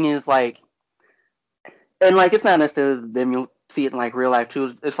like the thing is like, and like it's not necessarily them. You'll see it in like real life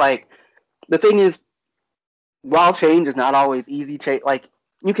too. It's like the thing is, while change is not always easy, like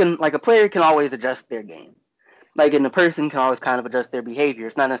you can like a player can always adjust their game. Like and a person can always kind of adjust their behavior.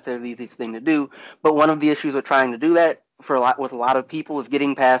 It's not necessarily the easiest thing to do, but one of the issues with trying to do that for a lot of people is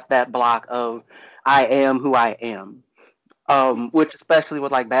getting past that block of I am who I am. Which especially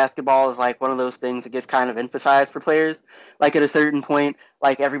with like basketball is like one of those things that gets kind of emphasized for players. Like at a certain point,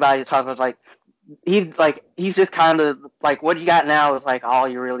 like everybody talks about like he's just kind of like what you got now is like all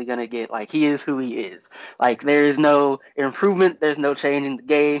you're really gonna get. Like he is who he is. Like there is no improvement, there's no change in the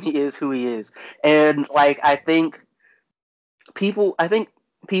game. He is who he is. And like I think people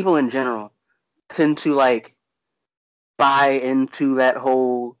in general tend to like buy into the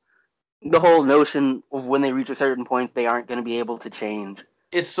whole notion of when they reach a certain point they aren't going to be able to change.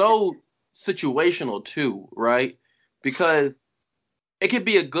 It's so situational too, right? Because it could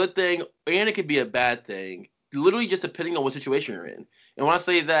be a good thing and it could be a bad thing, literally just depending on what situation you're in. And when I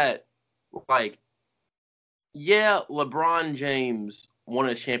say that, like, yeah, LeBron James won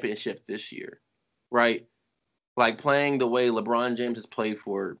a championship this year, right? Like playing the way LeBron James has played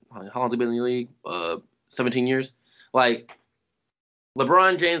for how long's he been in the league? 17 years. Like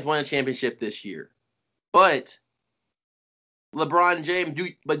LeBron James won a championship this year, but but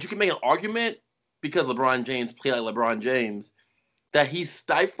you can make an argument because LeBron James played like LeBron James that he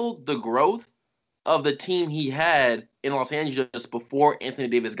stifled the growth of the team he had in Los Angeles before Anthony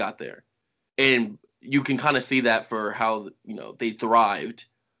Davis got there. And you can kind of see that for how, they thrived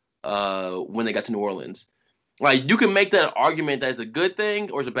when they got to New Orleans. Like, you can make that argument that it's a good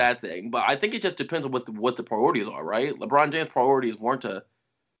thing or it's a bad thing, but I think it just depends on what the priorities are, right? LeBron James' priorities weren't to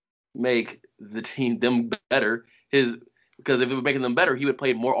make them better. Because if it was making them better, he would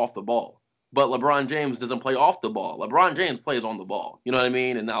play more off the ball. But LeBron James doesn't play off the ball. LeBron James plays on the ball. You know what I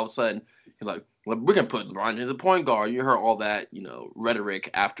mean? And all of a sudden, you're like, we're going to put LeBron James as a point guard. You heard all that, rhetoric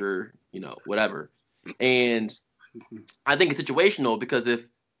after, whatever. And I think it's situational because if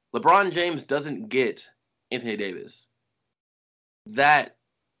LeBron James doesn't get Anthony Davis, that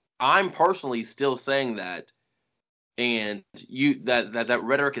I'm personally still saying that, and that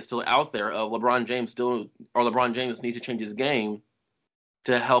rhetoric is still out there of LeBron James needs to change his game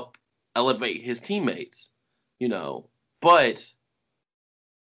to help elevate his teammates, but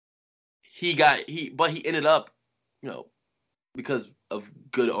he ended up, because of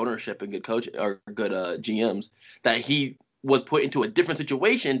good ownership and good coach or good GMs, that he was put into a different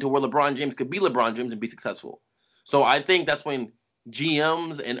situation to where LeBron James could be LeBron James and be successful. So I think that's when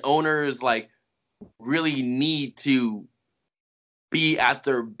GMs and owners like really need to be at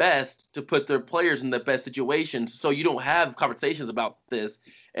their best to put their players in the best situations, so you don't have conversations about this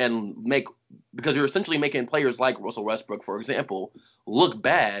and because you're essentially making players like Russell Westbrook, for example, look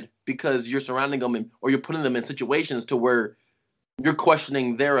bad because you're surrounding them or you're putting them in situations to where you're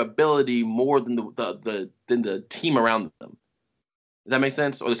questioning their ability more than the team around them. Does that make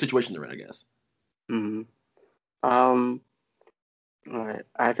sense? Or the situation they're in, I guess. Mm-hmm. All right.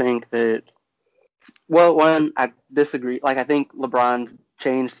 I think that. Well, one, I disagree. Like, I think LeBron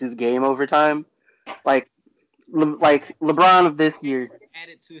changed his game over time. Like LeBron of this year.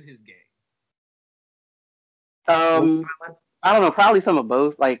 Added to his game. I don't know. Probably some of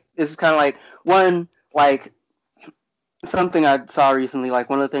both. Like, it's kind of like one, like something I saw recently. Like,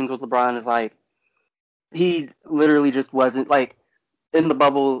 one of the things with LeBron is like he literally just wasn't like in the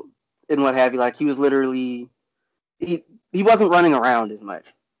bubble and what have you. Like, he was literally he wasn't running around as much.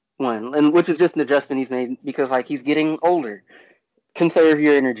 One, and which is just an adjustment he's made because like he's getting older. Conserve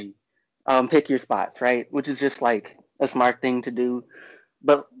your energy, pick your spots, right? Which is just like a smart thing to do.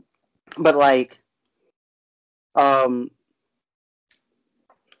 But like, even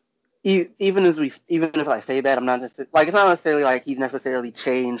if I say that, I'm not necessarily like it's not necessarily like he's necessarily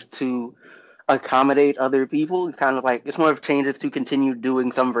changed to accommodate other people. It's kind of like it's more of changes to continue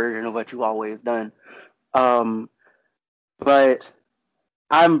doing some version of what you've always done. But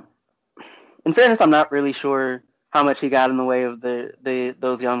in fairness, I'm not really sure how much he got in the way of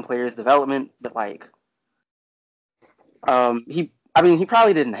those young players' development, but like, he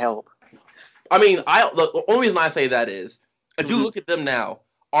probably didn't help. I mean, the only reason I say that is if you look at them now,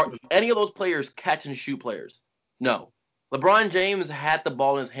 are any of those players catch and shoot players? No. LeBron James had the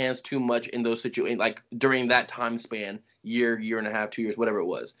ball in his hands too much in those situations, like during that time span, year and a half, 2 years, whatever it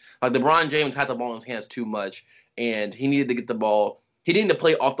was. Like LeBron James had the ball in his hands too much, and he needed to get the ball. He needed to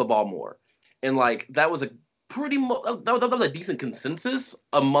play off the ball more. And like that was a that was a decent consensus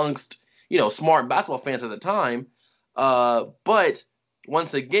amongst smart basketball fans at the time. But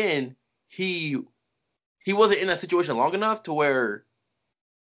once again, he wasn't in that situation long enough to where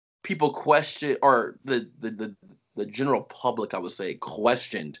people question or the general public, I would say,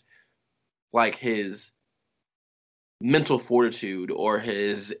 questioned like his mental fortitude or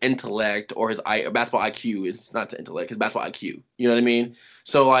his intellect or his basketball IQ. It's not intellect, his basketball IQ. You know what I mean?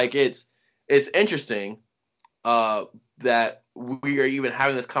 So like it's interesting that we are even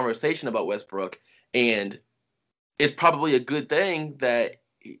having this conversation about Westbrook, and it's probably a good thing that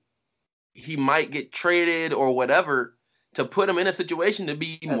he might get traded or whatever to put him in a situation to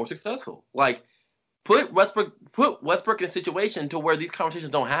be more successful. Like put Westbrook in a situation to where these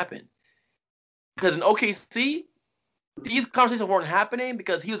conversations don't happen. Because in OKC, these conversations weren't happening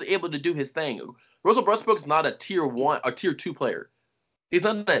because he was able to do his thing. Russell Westbrook's not a tier 1 or tier 2 player. He's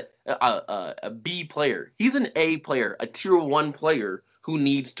not a B player. He's an A player, a tier 1 player who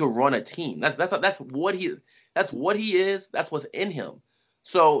needs to run a team. That's what he is. That's what's in him.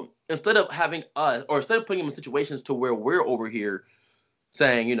 So instead of putting him in situations to where we're over here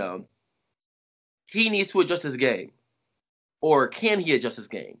saying, he needs to adjust his game, or can he adjust his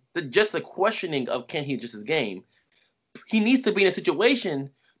game? Just the questioning of can he adjust his game. He needs to be in a situation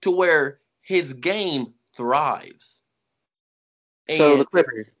to where his game thrives. So the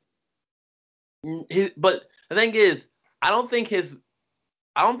Clippers. But the thing is, I don't think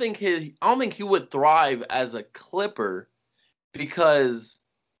he would thrive as a Clipper because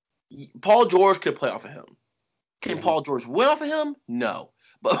Paul George could play off of him. Can Paul George win off of him? No.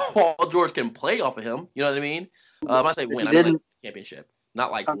 But Paul George can play off of him. You know what I mean? When I say win, I mean like championship,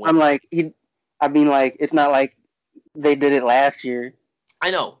 not like win. I'm like it's not like they did it last year.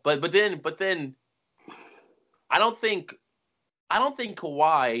 I know, but then I don't think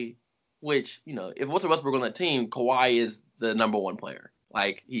Kawhi, which if Russell Westbrook on that team, Kawhi is the number 1 player.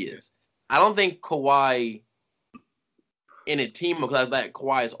 Like he is. I don't think Kawhi in a team that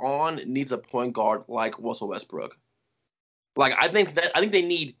Kawhi is on needs a point guard like Russell Westbrook. Like I think they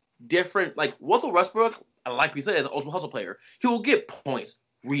need different. Like Russell Westbrook, like we said, is an ultimate hustle player. He will get points,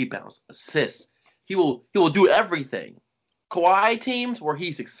 rebounds, assists. He will do everything. Kawhi teams where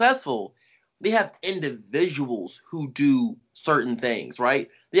he's successful, they have individuals who do certain things, right?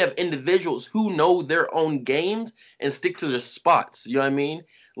 They have individuals who know their own games and stick to their spots. You know what I mean?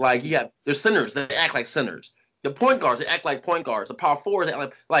 Like their centers, they act like centers. The point guards, they act like point guards. The power forwards, they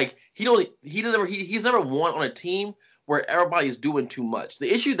act like he's never won on a team where everybody's doing too much.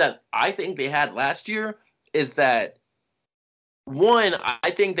 The issue that I think they had last year is that one,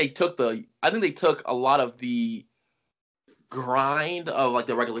 I think they took a lot of the grind of like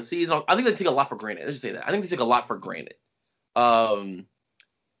the regular season. I think they took a lot for granted. Let's just say that. I think they took a lot for granted. And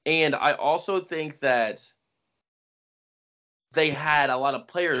I also think that they had a lot of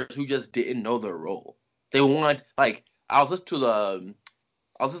players who just didn't know their role. They want like I was listening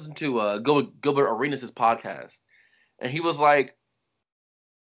to Gilbert Arenas' podcast, and he was like,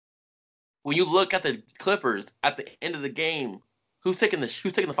 when you look at the Clippers at the end of the game, who's taking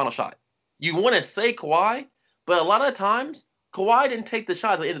the final shot? You want to say Kawhi, but a lot of times Kawhi didn't take the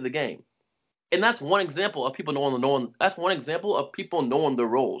shot at the end of the game, and that's one example of people knowing. That's one example of people knowing their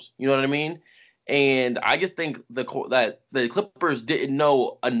roles. You know what I mean? And I just think that the Clippers didn't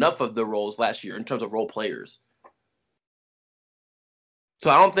know enough of their roles last year in terms of role players. So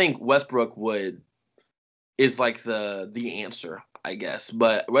I don't think Westbrook is like the answer, I guess.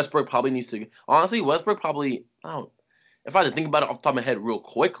 But Westbrook probably needs to. Honestly, if I had to think about it off the top of my head real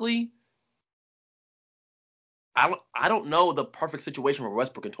quickly, I don't know the perfect situation for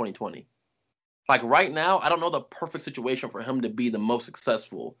Westbrook in 2020. Like right now, I don't know the perfect situation for him to be the most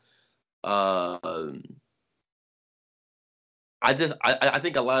successful. I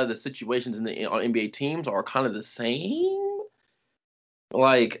think a lot of the situations on NBA teams are kind of the same.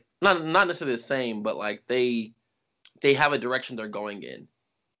 Like not necessarily the same, but like they have a direction they're going in,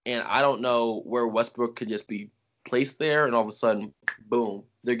 and I don't know where Westbrook could just be placed there, and all of a sudden, boom,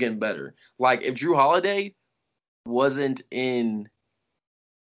 they're getting better. Like if Jrue Holiday wasn't in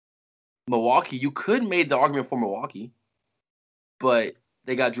Milwaukee, you could make the argument for Milwaukee, but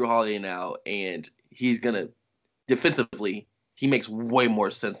they got Jrue Holiday now, and he's gonna defensively, he makes way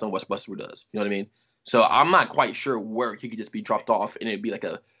more sense than what Westbrook does. You know what I mean? So I'm not quite sure where he could just be dropped off, and it'd be like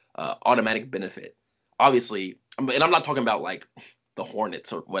a automatic benefit. Obviously, and I'm not talking about like the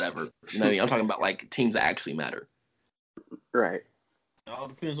Hornets or whatever. You know what I mean? I'm talking about like teams that actually matter. Right. It all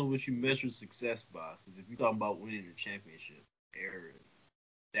depends on what you measure success by. Because if you're talking about winning a championship,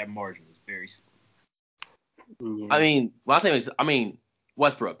 that margin is very slim. Yeah. I mean,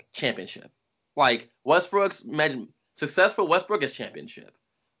 Westbrook championship. Like Westbrook's successful. Westbrook is championship.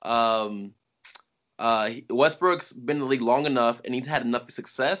 Westbrook's been in the league long enough, and he's had enough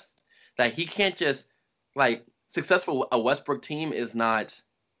success that he can't just like successful. A Westbrook team is not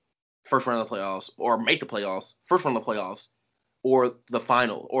first round of the playoffs or make the playoffs, first round of the playoffs, or the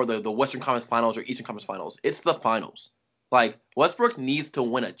final, or the Western Conference Finals or Eastern Conference Finals. It's the finals. Like Westbrook needs to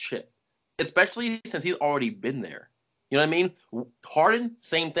win a chip, especially since he's already been there. You know what I mean? Harden,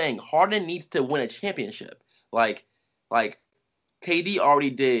 same thing. Harden needs to win a championship. Like KD already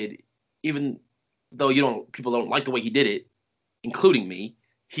did, even though people don't like the way he did it, including me.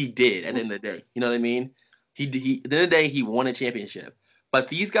 He did at the end of the day. You know what I mean? He at the end of the day, he won a championship. But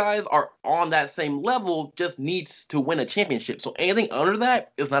these guys are on that same level, just needs to win a championship. So anything under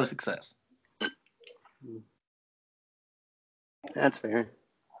that is not a success. That's fair.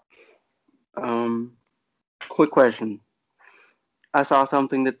 Quick question. I saw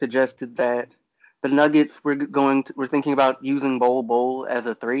something that suggested that the Nuggets were thinking about using Bol as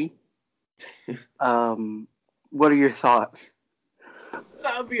a 3. What are your thoughts?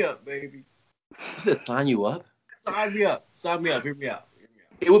 Sign me up, baby. Does it sign you up? Sign me up. Sign me up. Hear me out.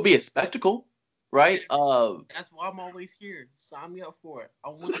 It would be a spectacle, right? That's why I'm always here. Sign me up for it. I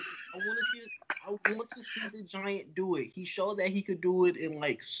want to see the Giant do it. He showed that he could do it in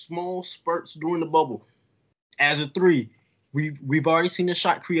like small spurts during the bubble. As a 3, we've already seen the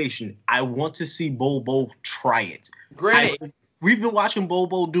shot creation. I want to see Bol try it. Great. We've been watching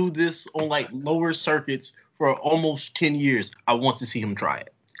Bol do this on like lower circuits for almost 10 years. I want to see him try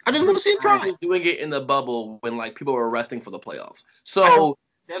it. I just want to see him try it. He was doing it in the bubble when like people were resting for the playoffs. So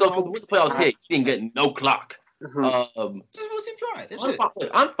for the playoffs hit, he didn't get no clock. Just want to see him try it. That's it.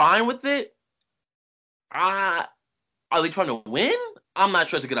 I'm fine with it. Are they trying to win? I'm not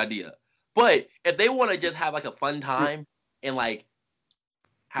sure it's a good idea. But if they want to just have like a fun time and like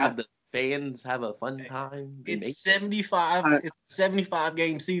have the fans have a fun time, it's 75. It's a 75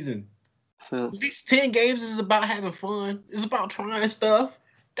 game season. At least 10 games is about having fun. It's about trying stuff.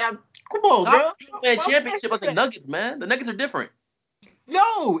 Come on, bro. Win a championship with the Nuggets, man. The Nuggets are different.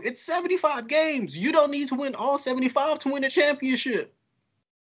 No, it's 75 games. You don't need to win all 75 to win a championship.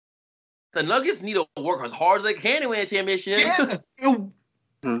 The Nuggets need to work as hard as they can to win a championship. Yeah.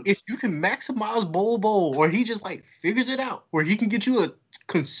 If you can maximize Bol, or he just like figures it out, where he can get you a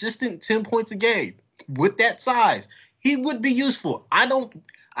consistent 10 points a game with that size, he would be useful. I don't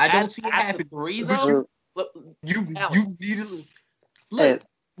see it happen. You need to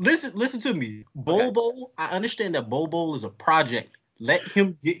listen to me. Bol, I understand that Bol is a project. Let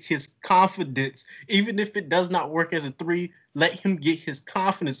him get his confidence, even if it does not work as a 3. Let him get his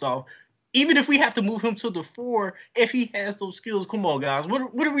confidence off. Even if we have to move him to the 4, if he has those skills, come on, guys. What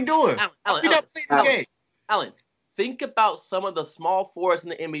are we doing? We're not playing this game. Alan, think about some of the small forwards in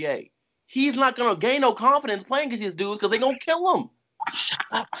the NBA. he's not gonna gain no confidence playing against these dudes because they're gonna kill him. Shut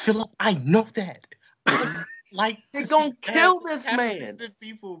up, Philip. I know that. Like they're gonna kill this man.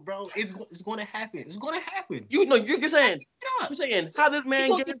 People, bro. It's going to happen. It's going to happen. You're saying how this man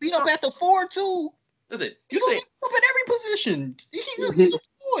gonna get beat up at the 4 too. Listen, he's gonna get up at every position. He's a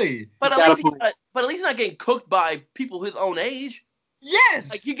boy. But at least he's not getting cooked by people his own age. Yes.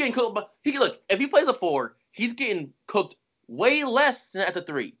 Like he's getting cooked by if he plays a 4, he's getting cooked way less than at the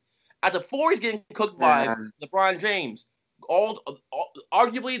 3. At the 4, he's getting cooked by LeBron James,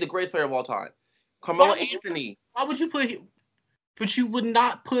 arguably the greatest player of all time. Carmelo Anthony. Why would you put him? But you would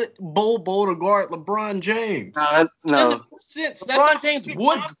not put Bol to guard LeBron James. No. Doesn't make sense. LeBron James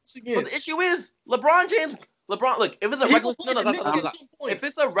would. But the issue is look, if it's a regular if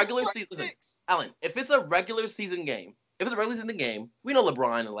it's a regular season, Alan, if it's a regular season game, we know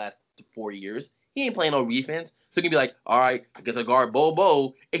LeBron in the last 4 years, he ain't playing no defense. So he can be like, all right, I guess I guard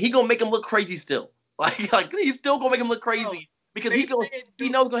Bol, and he gonna make him look crazy still. Like he's still gonna make him look crazy because he knows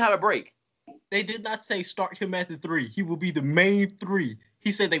he's gonna have a break. They did not say start him at the 3. He will be the main 3.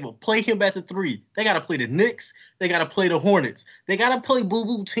 He said they will play him at the 3. They got to play the Knicks. They got to play the Hornets. They got to play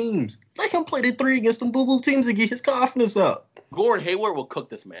boo-boo teams. Let him play the 3 against them boo-boo teams and get his confidence up. Gordon Hayward will cook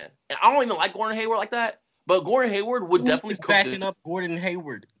this man. And I don't even like Gordon Hayward like that, but Gordon Hayward would definitely cook this. Who's backing up Gordon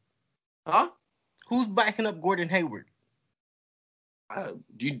Hayward? Huh? Who's backing up Gordon Hayward?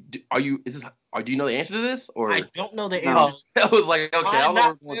 Do you know the answer to this? Or I don't know the answer. I was like, okay, I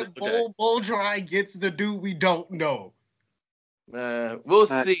don't know. Bol Dry gets the dude we don't know. We'll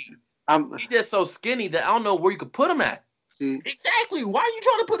see. He's just so skinny that I don't know where you could put him at. See? Exactly. Why are you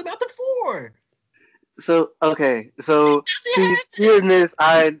trying to put him at the 4? Hearing this,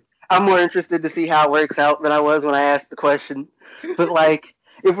 I'm more interested to see how it works out than I was when I asked the question. But like,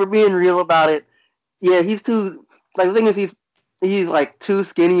 if we're being real about it, yeah, he's too. Like the thing is, he's like too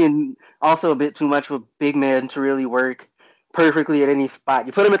skinny and also a bit too much of a big man to really work perfectly at any spot.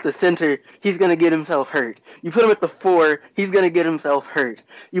 You put him at the center, he's going to get himself hurt. You put him at the 4, he's going to get himself hurt.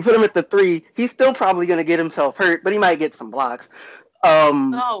 You put him at the 3, he's still probably going to get himself hurt, but he might get some blocks.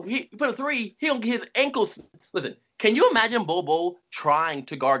 No, he put a 3, he'll get his ankles. Listen, can you imagine Bol trying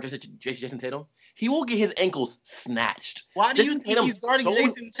to guard Jason Tatum? He will get his ankles snatched. Why do you think he's guarding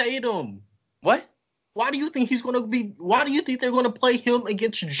Jason Tatum? What? Why do you think they're going to play him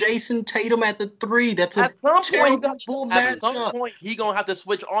against Jason Tatum at the 3? That's a terrible matchup. At some point, he's going to have to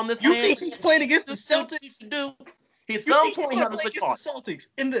switch on this man. You think he's playing against the Celtics? At some point, he has to switch on. The Celtics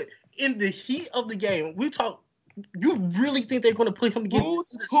in the heat of the game. You really think they're going to put him against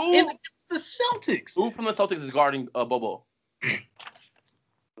the Celtics? Who from the Celtics is guarding Bobo?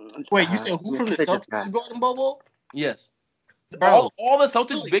 Wait, you said who from the Celtics is guarding Bobo? Yes. Bro, all the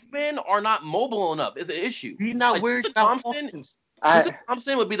Celtics big men are not mobile enough. It's an issue. You're not worried about offense.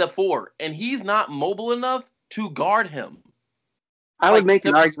 Thompson would be the 4, and he's not mobile enough to guard him. I would make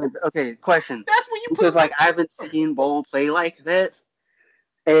an argument. Okay, question. That's what you put. Because I haven't seen Bol play like that,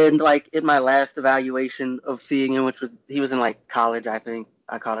 and like in my last evaluation of seeing him, he was in like college, I think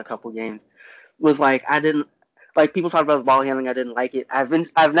I caught a couple games. Was like I didn't like people talk about his ball handling. I didn't like it.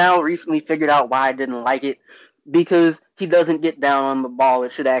 I've now recently figured out why I didn't like it. Because he doesn't get down on the ball,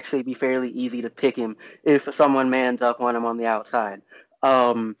 it should actually be fairly easy to pick him if someone mans up on him on the outside.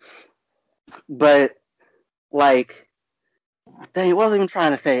 But, like, dang, what was I even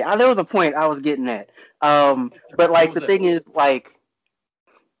trying to say? There was a point I was getting at. But, like, the thing is, like,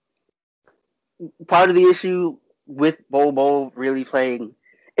 part of the issue with Bol really playing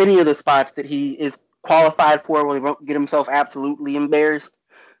any of the spots that he is qualified for where he won't get himself absolutely embarrassed,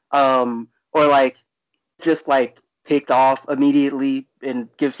 or, like, just like picked off immediately and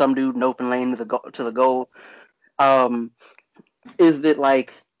give some dude an open lane to the goal, is that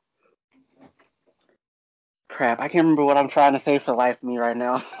like crap? I can't remember what I'm trying to say for the life of me right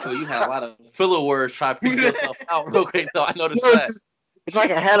now. So you had a lot of filler words trying to figure yourself out real quick. So I noticed that. It's like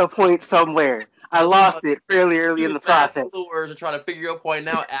I had a point somewhere. I lost it fairly early in the process. Filler words and trying to figure your point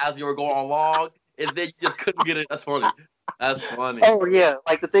out as you were going along, and then you just couldn't get it. That's funny. That's funny. Oh yeah,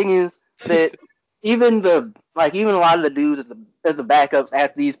 like the thing is that. Even a lot of the dudes as the backups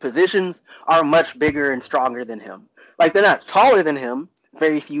at these positions are much bigger and stronger than him. Like they're not taller than him.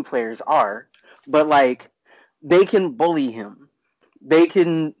 Very few players are, but like they can bully him. They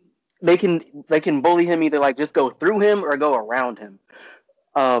can bully him either like just go through him or go around him.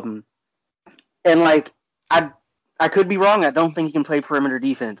 And like I could be wrong. I don't think he can play perimeter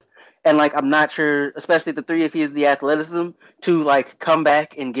defense. And, like, I'm not sure, especially at the 3, if he has the athleticism to, like, come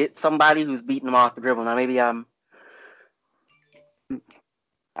back and get somebody who's beating him off the dribble. Now, maybe I'm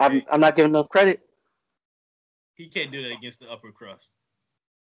not giving enough credit. He can't do that against the upper crust.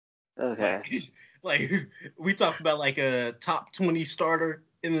 Okay. Like we talk about like a top 20 starter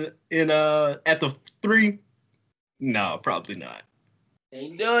in at the 3. No, probably not.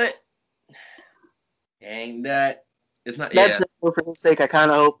 Ain't do it. Ain't that. It's not. That's Yeah. for his sake. I kind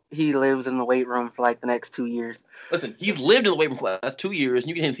of hope he lives in the weight room for like the next 2 years. Listen, he's lived in the weight room for the last 2 years,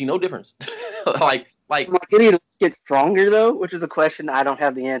 and you can see no difference. like Did he get stronger though? Which is a question I don't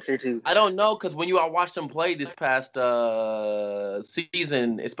have the answer to. I don't know, because when you watched him play this past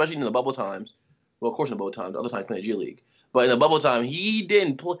season, especially in the bubble times, well, of course in the bubble times, the other times playing G League, but in the bubble time, he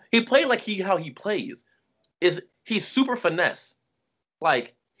didn't play. He played like how he plays. He's super finesse.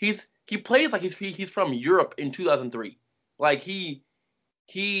 Like he plays like he's from Europe in 2003. Like he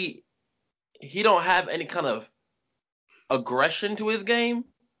don't have any kind of aggression to his game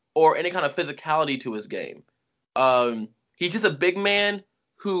or any kind of physicality to his game. He's just a big man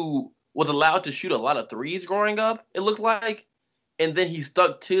who was allowed to shoot a lot of threes growing up, it looked like, and then he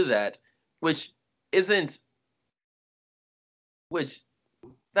stuck to that, which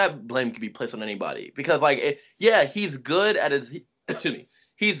that blame can be placed on anybody, because he's good at his excuse me,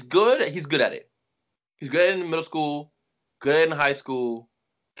 he's good at it. He's good at it in middle school, good at it in high school,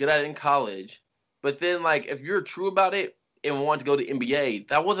 good at it in college. But then, like, if you're true about it and want to go to NBA,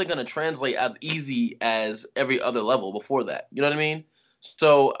 that wasn't going to translate as easy as every other level before that. You know what I mean?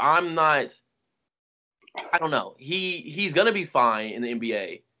 So I don't know. He's going to be fine in the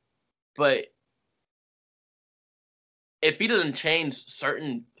NBA, but if he doesn't change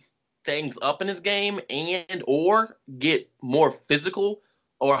certain things up in his game and or get more physical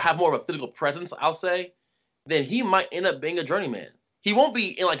or have more of a physical presence, I'll say, then he might end up being a journeyman. He won't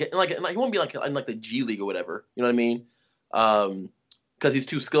be he won't be in the G League or whatever. You know what I mean? Because he's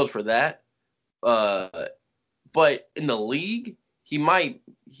too skilled for that. But in the league, he might.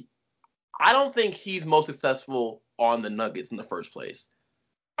 I don't think he's most successful on the Nuggets in the first place.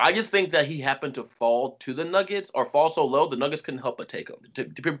 I just think that he happened to fall to the Nuggets or fall so low the Nuggets couldn't help but take him.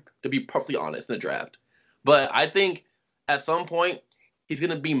 To be perfectly honest, in the draft. But I think at some point he's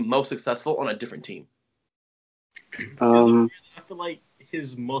going to be most successful on a different team. I feel like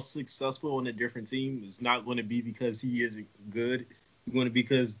his most successful on a different team is not going to be because he isn't good. It's going to be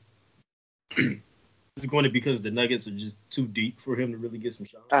because the Nuggets are just too deep for him to really get some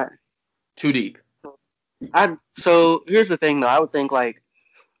shots. Too deep. So here's the thing though. I would think like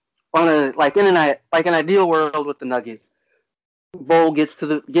in an ideal world with the Nuggets, Bol gets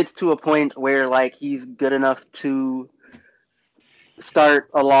to a point where like he's good enough to start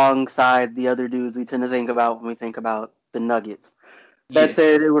alongside the other dudes we tend to think about when we think about the Nuggets. That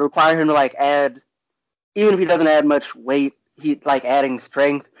said, it would require him to like add, even if he doesn't add much weight, he like adding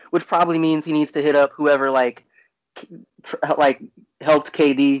strength, which probably means he needs to hit up whoever like helped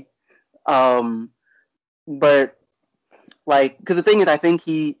KD. But like, because the thing is, I think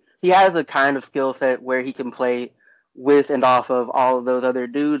he has a kind of skill set where he can play with and off of all of those other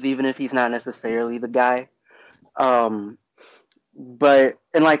dudes, even if he's not necessarily the guy. But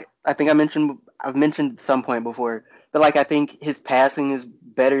and like I think I've mentioned at some point before, but like I think his passing is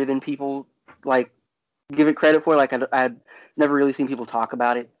better than people like give it credit for. Like I'd never really seen people talk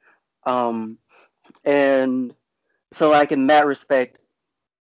about it. And so like in that respect,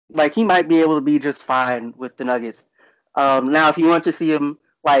 like he might be able to be just fine with the Nuggets. Now if you want to see him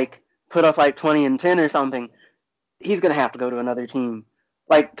like put up like 20 and 10 or something, he's gonna have to go to another team.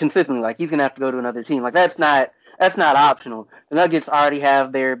 Like consistently, like he's gonna have to go to another team. Like that's not optional. The Nuggets already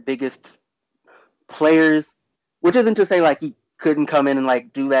have their biggest players, which isn't to say like he couldn't come in and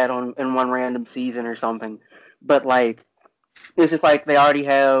like do that in one random season or something. But like it's just like they already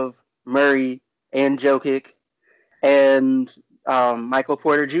have Murray and Jokic and Michael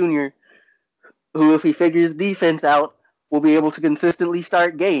Porter Jr., who, if he figures defense out, will be able to consistently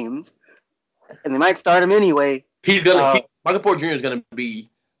start games, and they might start him anyway. Michael Porter Jr. is gonna be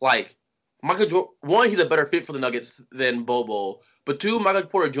like one. He's a better fit for the Nuggets than Bobo, but two, Michael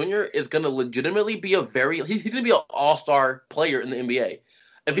Porter Jr. is gonna legitimately be he's gonna be an all-star player in the NBA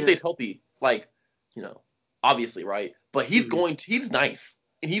if he stays healthy. Like, obviously, right? But he's he's nice,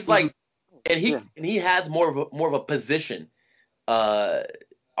 and he's like, and he has more of a position,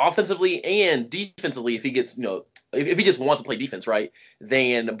 offensively and defensively if he gets if he just wants to play defense, right?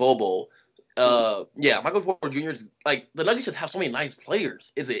 Than Bobo. Michael Porter Jr. is like the Nuggets just have so many nice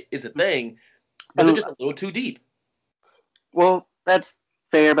players. Is a thing, but they're just a little too deep. Well, that's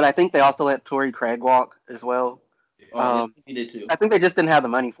fair, but I think they also let Torrey Craig walk as well. He did too. I think they just didn't have the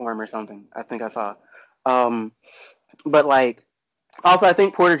money for him or something. I think I saw. But like, also I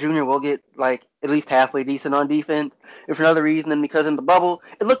think Porter Jr. will get like at least halfway decent on defense, if for another reason than because in the bubble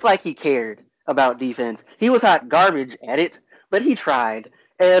it looked like he cared about defense. He was hot garbage at it, but he tried.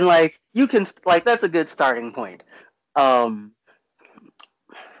 And like you can like that's a good starting point. Um,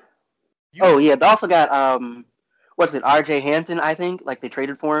 oh yeah, they also got what's it, RJ Hampton, I think. Like they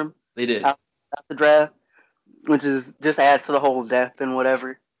traded for him They did. out the draft, which is just adds to the whole depth and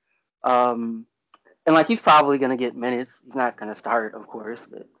whatever. Um, and like he's probably gonna get minutes. He's not gonna start, of course,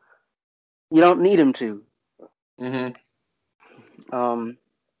 but you don't need him to. Mm-hmm. Um,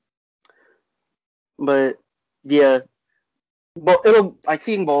 but yeah, but it'll like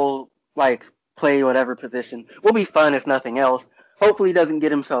seeing Bull like play whatever position will be fun if nothing else. Hopefully he doesn't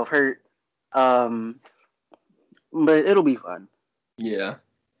get himself hurt. Um, but it'll be fun. Yeah.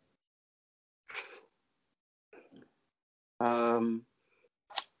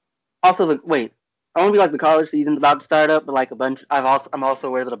 Also, wait, I want to be like the college season's about to start up, but like a bunch. I'm also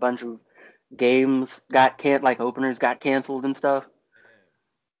aware that a bunch of games like openers got canceled and stuff.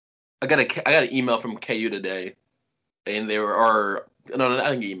 I got an email from KU today, and they were or no,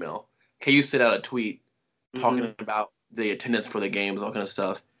 I didn't get email. KU sent out a tweet talking about the attendance for the games, all kind of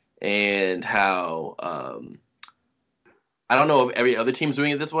stuff, and how I don't know if every other team's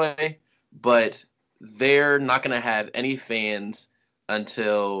doing it this way, but they're not going to have any fans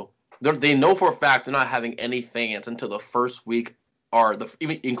until they know for a fact they're not having any fans until the first week or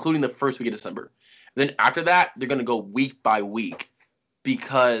including the first week of December. Then after that, they're going to go week by week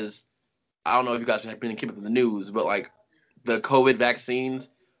because I don't know if you guys have been keeping up with the news, but like the COVID vaccines,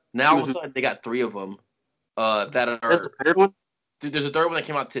 now all of a sudden they got 3 of them that are. There's a third one? There's a third one that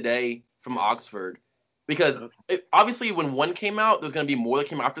came out today from Oxford. Because obviously when one came out, there's going to be more that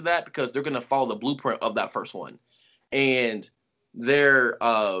came after that because they're going to follow the blueprint of that first one. And a third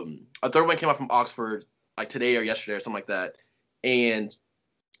one came out from Oxford like today or yesterday or something like that. And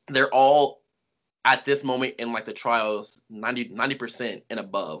they're all at this moment in like the trials 90% and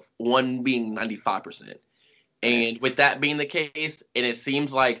above, one being 95%. And with that being the case, and it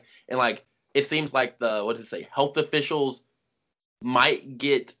seems like the what does it say? Health officials might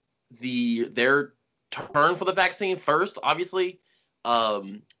get their turn for the vaccine first, obviously,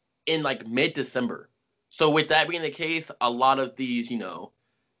 in like mid-December. So with that being the case, a lot of these,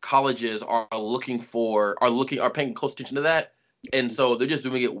 colleges are paying close attention to that. And so they're just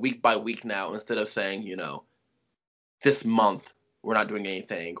doing it week by week now instead of saying, this month we're not doing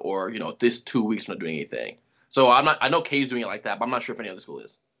anything or, this 2 weeks we're not doing anything. So I know K's doing it like that, but I'm not sure if any other school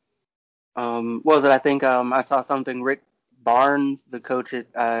is. What was it? I think I saw something. Rick Barnes, the coach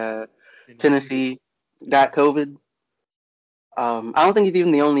at Tennessee, got COVID. I don't think he's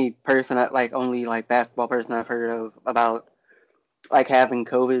even the only person only basketball person I've heard of about like having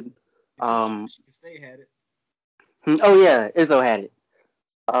COVID. State had it. Oh yeah, Izzo had it.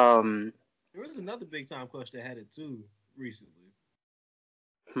 There was another big time coach that had it too recently.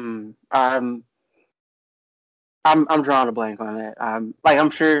 I'm drawing a blank on that. I'm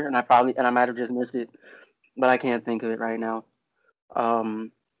sure, and I might have just missed it, but I can't think of it right now.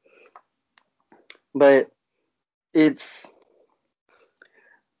 But it's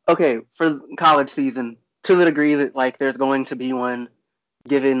okay for college season to the degree that like there's going to be one,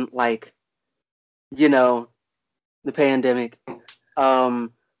 given like the pandemic.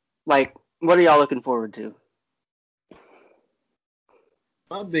 Like what are y'all looking forward to?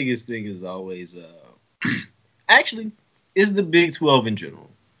 My biggest thing is always actually is the Big 12 in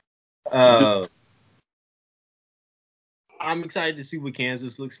general. I'm excited to see what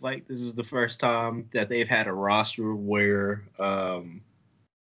Kansas looks like. This is the first time that they've had a roster where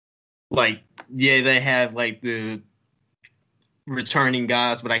they have like the returning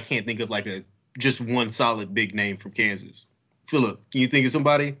guys, but I can't think of like just one solid big name from Kansas. Philip, can you think of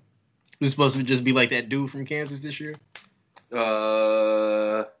somebody who's supposed to just be like that dude from Kansas this year?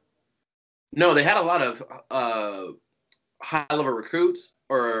 No, they had a lot of high-level recruits,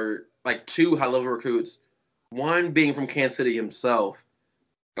 or like 2 high-level recruits, one being from Kansas City himself,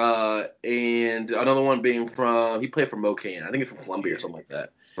 and another one being he played for Mocan. I think it's from Columbia or something like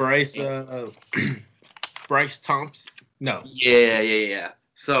that. Bryce Thompson. No. Yeah.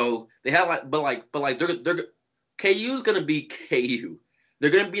 So they have but they're KU's gonna be KU. They're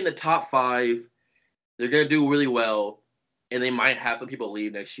gonna be in the top 5. They're gonna do really well, and they might have some people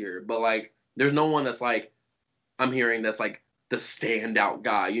leave next year. But like, there's no one that's like I'm hearing that's like the standout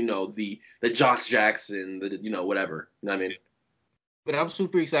guy. The Josh Jackson, whatever. You know what I mean? But I'm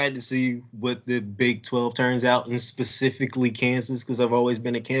super excited to see what the Big 12 turns out, and specifically Kansas, because I've always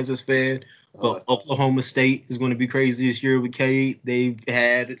been a Kansas fan. But Oklahoma State is going to be crazy this year with K. They've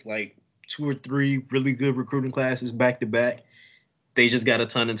had like 2 or 3 really good recruiting classes back to back. They just got a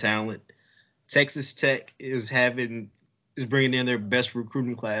ton of talent. Texas Tech is bringing in their best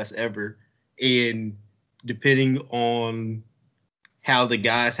recruiting class ever, and depending on how the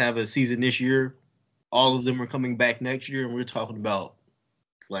guys have a season this year, all of them are coming back next year, and we're talking about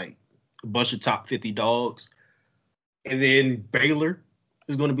like a bunch of top 50 dogs. And then Baylor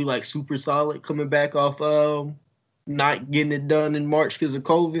is going to be like super solid coming back off not getting it done in March because of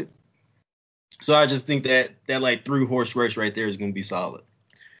COVID. So I just think that like 3-horse race right there is going to be solid.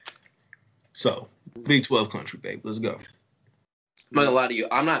 So Big 12 country, babe. Let's go. I'm not gonna lie to you.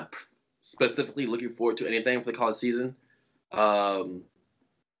 I'm not specifically looking forward to anything for the college season. I'm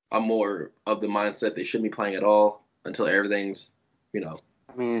more of the mindset they shouldn't be playing at all until everything's, I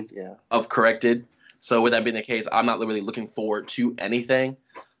mean, yeah. corrected. So with that being the case, I'm not really looking forward to anything.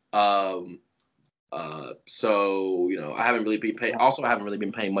 So I haven't really been paying. Also, I haven't really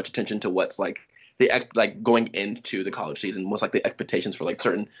been paying much attention to what's like going into the college season. What's like the expectations for like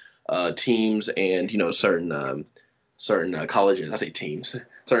certain teams and certain colleges. I say teams,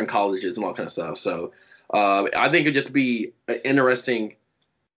 certain colleges and all kind of stuff. So I think it'd just be an interesting.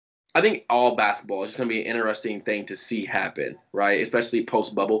 I think all basketball is just going to be an interesting thing to see happen, right? Especially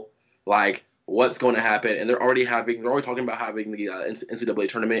post bubble, like what's going to happen. And they're already talking about having the NCAA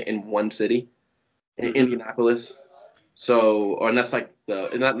tournament in one city, in Indianapolis. So, and that's like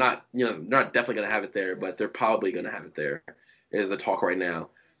they're not definitely going to have it there, but they're probably going to have it there. Is the talk right now.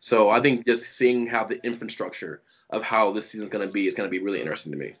 So I think just seeing how the infrastructure of how this season's going to be is going to be really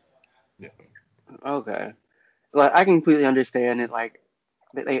interesting to me. Yeah. Okay. Like, I completely understand it. Like,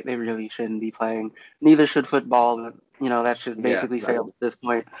 they really shouldn't be playing. Neither should football. But, that's just basically sailed at this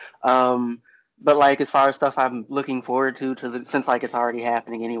point. But like as far as stuff I'm looking forward to since like it's already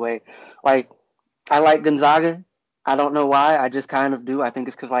happening anyway. Like, I like Gonzaga. I don't know why. I just kind of do. I think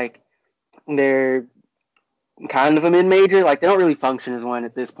it's because like they're kind of a mid-major. Like they don't really function as one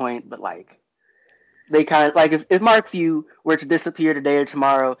at this point, but like they kind of like if Mark Few were to disappear today or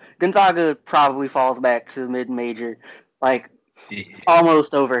tomorrow, Gonzaga probably falls back to mid-major, like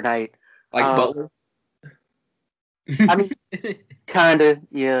almost overnight. Like Butler. I mean, kind of,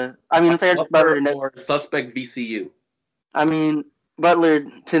 yeah. I mean, fairness, Butler or suspect VCU. I mean, Butler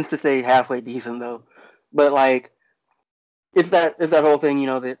tends to stay halfway decent though, but like it's that whole thing,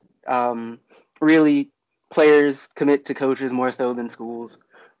 that really players commit to coaches more so than schools.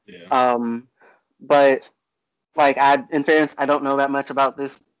 Yeah. But like in fairness, I don't know that much about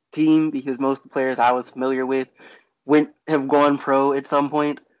this team because most of the players I was familiar with have gone pro at some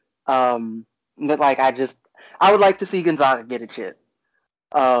point. But like I would like to see Gonzaga get a chip.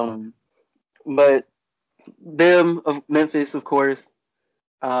 But them of Memphis, of course.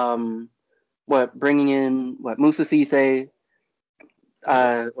 Bringing in Musa Cisse,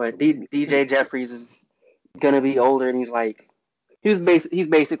 DJ Jeffries is gonna be older and he's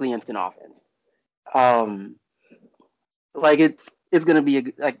basically instant offense. Like it's gonna be a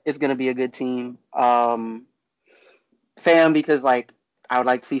good team. Fam because like I would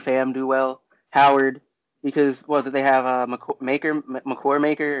like to see Fam do well. Howard because they have McCore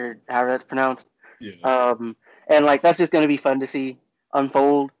Maker or however that's pronounced. Yeah. And like that's just gonna be fun to see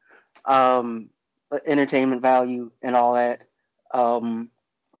unfold. Entertainment value and all that.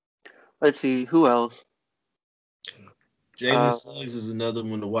 Let's see who else. Jalen Suggs is another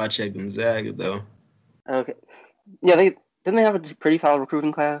one to watch at Gonzaga, though. Okay. Yeah, didn't they have a pretty solid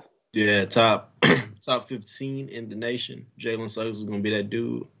recruiting class? Yeah, top 15 in the nation. Jalen Suggs is gonna be that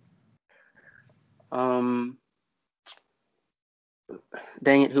dude. Dang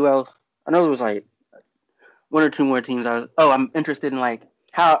it, who else? I know there was like one or two more teams. I'm interested in like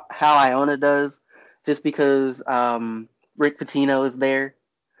how Iona does, just because Rick Pitino is there.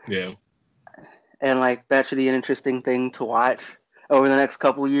 Yeah. And like that should be an interesting thing to watch over the next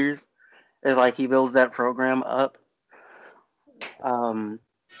couple of years, as like he builds that program up.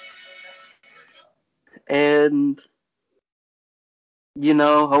 And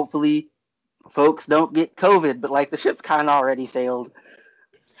hopefully folks don't get COVID, but like the ship's kind of already sailed.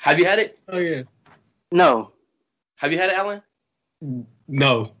 Have you had it? Oh yeah. No. Have you had it, Alan?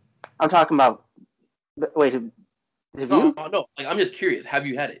 No. I'm talking about. Wait, have you? No. Like, I'm just curious. Have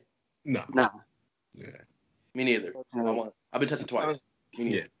you had it? No. Yeah. Me neither. No. I've been tested twice.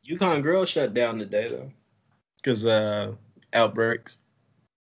 Yeah. UConn girls shut down today though, because outbreaks.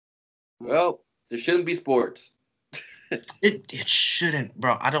 Well, there shouldn't be sports. It shouldn't,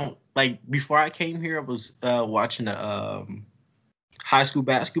 bro. I don't like. Before I came here, I was watching a high school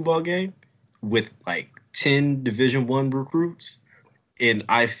basketball game with like 10 Division I recruits, and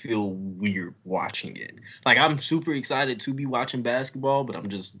I feel weird watching it. Like I'm super excited to be watching basketball, but I'm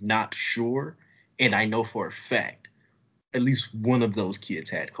just not sure. And I know for a fact, at least one of those kids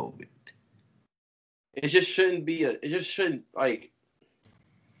had COVID. It just shouldn't like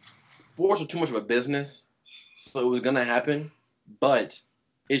sports are too much of a business, so it was gonna happen. but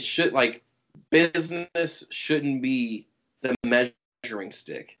it should like business shouldn't be the measuring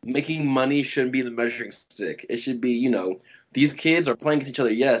stick. Making money shouldn't be the measuring stick. It should be, these kids are playing against each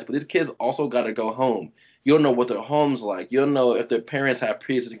other, yes, but these kids also got to go home. You don't know what their home's like. You don't know if their parents have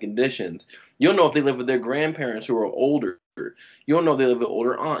pre-existing conditions. You don't know if they live with their grandparents who are older. You don't know if they live with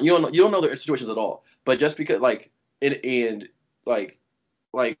older aunt. You don't know their situations at all. But just because the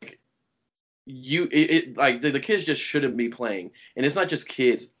kids just shouldn't be playing, and it's not just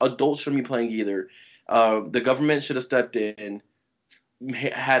kids. Adults shouldn't be playing either. The government should have stepped in,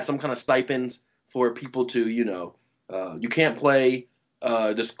 had some kind of stipends for people to, you can't play.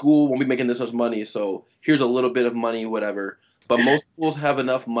 The school won't be making this much money, so here's a little bit of money, whatever. But most schools have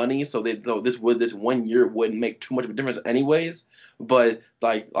enough money, so this 1 year wouldn't make too much of a difference anyways. But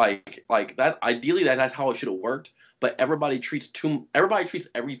like that, ideally that's how it should have worked. But everybody treats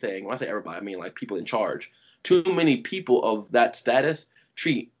everything. When I say everybody, I mean like people in charge. Too many people of that status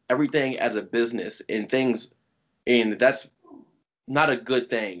treat everything as a business and that's not a good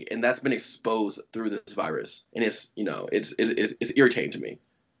thing, and that's been exposed through this virus, and it's irritating to me.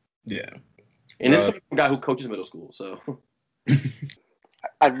 Yeah, and this is a guy who coaches middle school, so.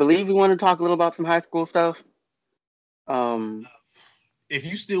 I believe we want to talk a little about some high school stuff. If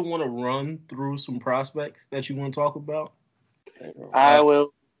you still want to run through some prospects that you want to talk about, I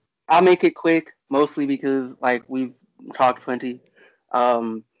will. I'll make it quick, mostly because like we've talked plenty.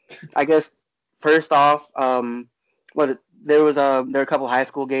 I guess first off, there are a couple high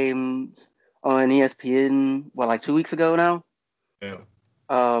school games on ESPN, like 2 weeks ago now. Yeah.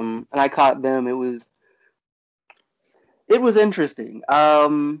 And I caught them. It was interesting.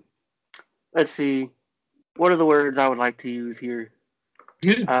 Let's see. What are the words I would like to use here?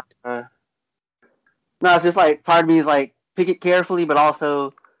 No, it's just like part of me is like pick it carefully, but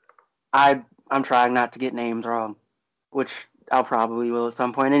also I'm trying not to get names wrong, which I'll probably will at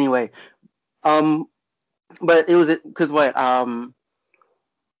some point anyway. But it was because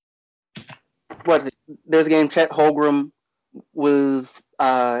there's a game Chet Holmgren was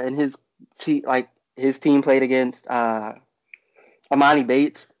and his team played against Amani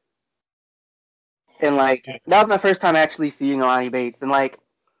Bates. And that was my first time actually seeing Amani Bates. And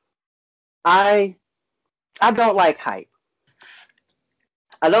I don't like hype.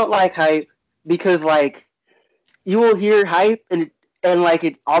 I don't like hype because you will hear hype and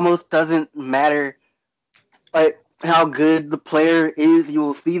it almost doesn't matter how good the player is. You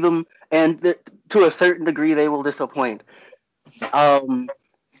will see them and to a certain degree they will disappoint.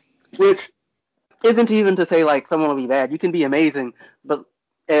 Which isn't even to say someone will be bad. You can be amazing, but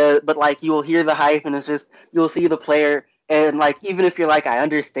you will hear the hype and it's just you'll see the player and even if you're I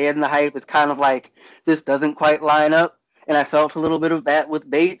understand the hype, it's kind of this doesn't quite line up. And I felt a little bit of that with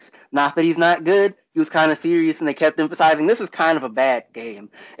Bates. Not that he's not good. He was kind of serious, and they kept emphasizing this is kind of a bad game.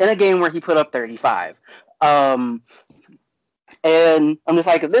 In a game where he put up 35. And I'm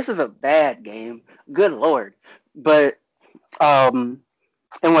just this is a bad game. Good Lord. But and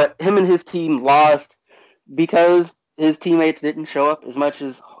what him and his team lost because his teammates didn't show up as much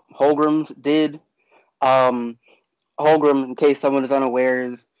as Holmgren's did. Holmgren, in case someone is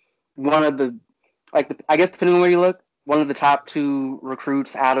unaware, is one of the I guess depending on where you look, one of the top 2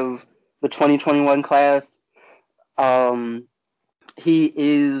 recruits out of the 2021 class. He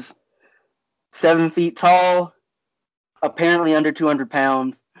is 7 feet tall, apparently under 200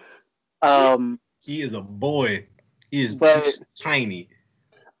 pounds. He is a boy. He's tiny.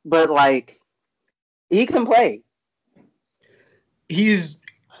 But he can play. I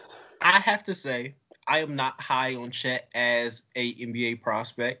have to say, I am not high on Chet as a NBA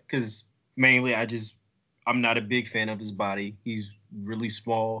prospect because mainly I'm not a big fan of his body. He's really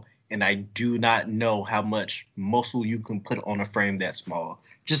small, and I do not know how much muscle you can put on a frame that small.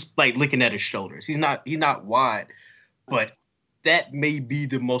 Just looking at his shoulders, he's not wide, but that may be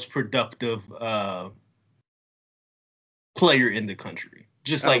the most productive player in the country.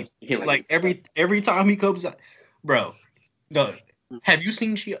 Just every time he comes out, bro. No, have you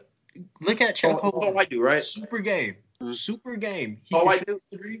seen Chet? Look at Chet Holmgren. Oh, I do, right? Super game. I do.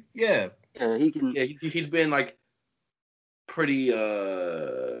 Yeah. Yeah, he can. Yeah, he's been pretty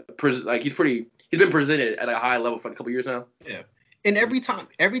he's been presented at a high level for a couple years now. Yeah, and every time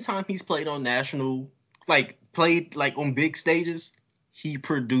he's played on national, played on big stages, he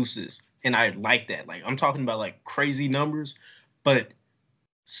produces, and I like that. I'm talking about crazy numbers, but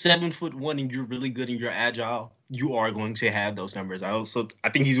 7'1" and you're really good and you're agile, you are going to have those numbers. I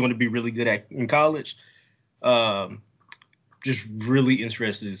think he's going to be really good in college. Just really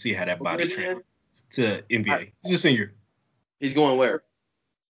interested to see how that body translates to NBA. He's a senior. He's going where?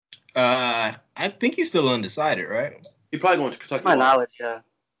 I think he's still undecided, right? He probably going to Kentucky. To my knowledge, yeah.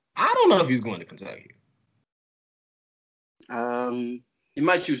 I don't know if he's going to Kentucky. He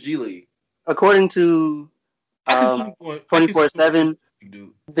might choose G League. According to 24/7,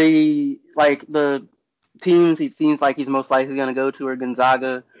 the teams he seems like he's most likely going to go to are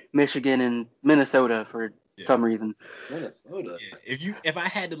Gonzaga, Michigan, and Minnesota for some reason. Minnesota. Yeah. If I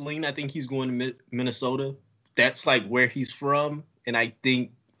had to lean, I think he's going to Minnesota. That's like where he's from, and I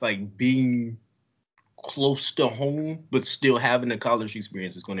think like being close to home but still having the college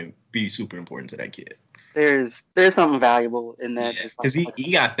experience is going to be super important to that kid. There's something valuable in that because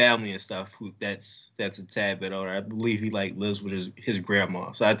he got family and stuff that's a tad bit older. I believe he like lives with his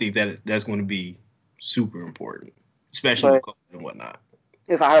grandma, so I think that's going to be super important, especially with COVID and whatnot.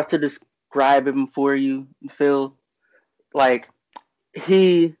 If I was to describe him for you, Phil, like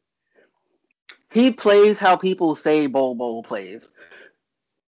he plays how people say Bol plays.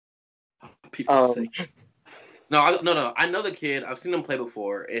 People say. No. I know the kid. I've seen him play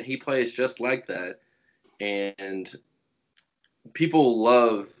before, and he plays just like that. And people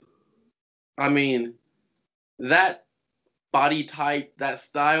love. I mean, that body type, that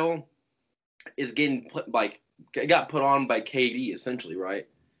style, is getting got put on by KD essentially, right?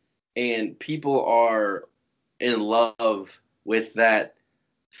 And people are in love with that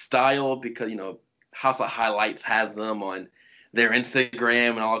style because House of Highlights has them on their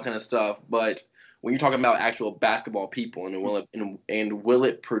Instagram and all kind of stuff. But when you're talking about actual basketball people and will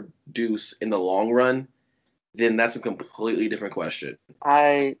it produce in the long run, then that's a completely different question.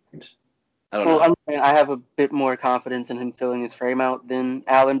 I don't know. I'm saying I have a bit more confidence in him filling his frame out than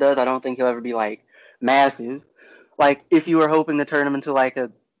Allen does. I don't think he'll ever be like massive. Like if you were hoping to turn him into like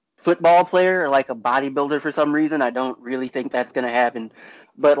a football player or like a bodybuilder for some reason, I don't really think that's gonna happen.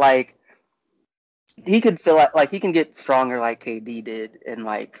 But like he could fill out, like he can get stronger like KD did, and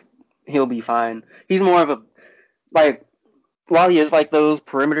like he'll be fine. He's more of a like while he has like those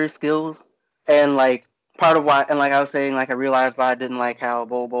perimeter skills and like part of why, and like I was saying, like I realized why I didn't like how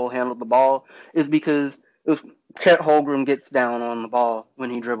Bol handled the ball is because Chet Holmgren gets down on the ball when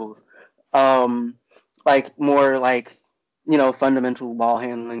he dribbles. Like more like fundamental ball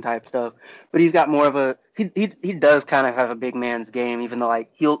handling type stuff. But he's got more of a he does kind of have a big man's game, even though like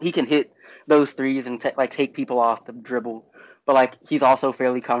he can hit those threes and take people off the dribble. But like he's also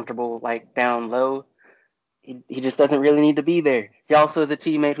fairly comfortable like down low. He just doesn't really need to be there. He also is a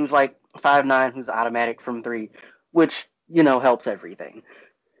teammate who's like 5'9", who's automatic from three, which helps everything.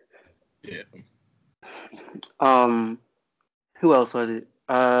 Yeah. Who else was it?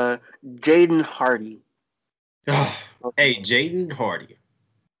 Jaden Hardy. Hey, Jaden Hardy.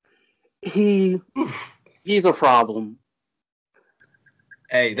 He's a problem.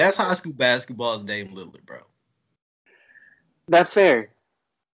 Hey, that's high school basketball's Dame Lillard, bro. That's fair.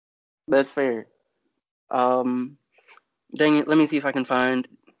 Dang it, let me see if I can find.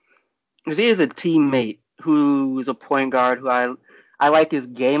 Because he is a teammate who's a point guard who I like his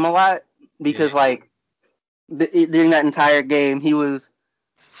game a lot because during that entire game he was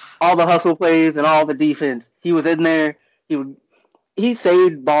all the hustle plays and all the defense. He was in there. He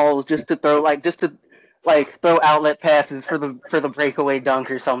saved balls just to throw outlet passes for the breakaway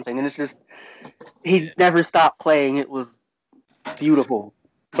dunk or something, and it's just he never stopped playing. It was beautiful.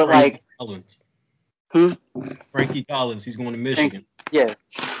 But Frankie Collins. Who? Frankie Collins. He's going to Michigan. Yes.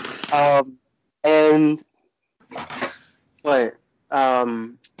 And what?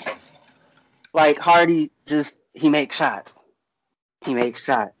 Like Hardy, he makes shots.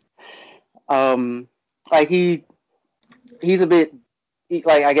 Like he's a bit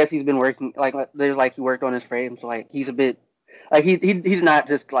I guess he's been working there's he worked on his frame, so like he's a bit he's not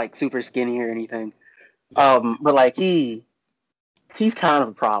just like super skinny or anything. But like he's kind of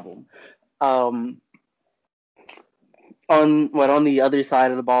a problem. On the other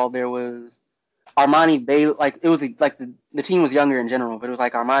side of the ball there was Armani Bailey. Like it was like the team was younger in general, but it was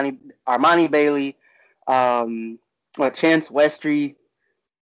like Armani Bailey, Chance Westry.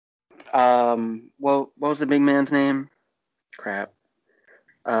 What was the big man's name? Crap.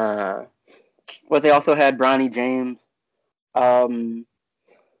 They also had Bronny James.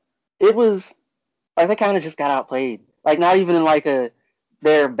 It was like they kind of just got outplayed. Like not even in like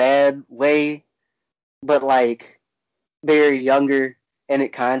their bad way, but like they're younger and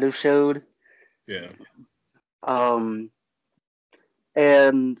it kind of showed. Yeah.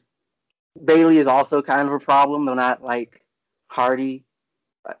 And Bailey is also kind of a problem, though not like Hardy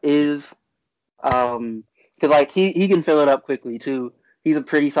is. Because like he can fill it up quickly too. He's a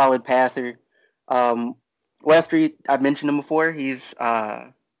pretty solid passer. Westry, I've mentioned him before. He's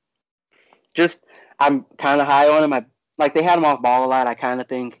I'm kind of high on him. They had him off ball a lot. I kind of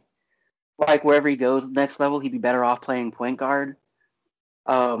think like wherever he goes next level, he'd be better off playing point guard.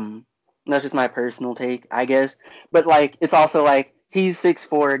 That's just my personal take, I guess. But like, it's also like he's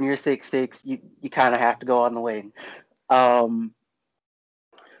 6'4" and you're 6'6". You kind of have to go on the wing.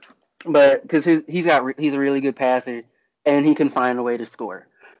 But because he's a really good passer and he can find a way to score.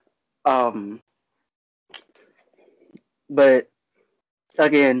 But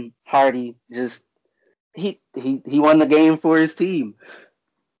again, Hardy just he won the game for his team.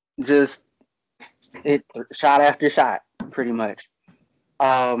 Just it shot after shot, pretty much.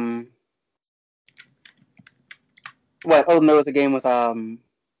 What? Oh, there was a game with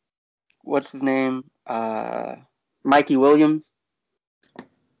what's his name? Mikey Williams.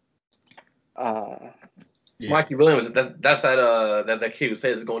 Yeah. Mikey Williams. That's that kid who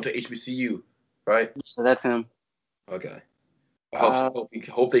says is going to HBCU, right? So that's him. Okay.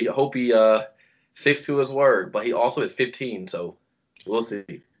 Hope he sticks to his word, but he also is 15, so we'll see.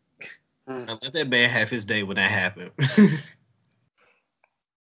 I let that man have his day when that happened.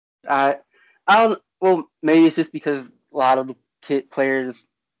 I don't. Well, maybe it's just because a lot of the kid players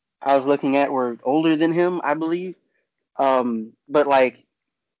I was looking at were older than him, I believe. But like,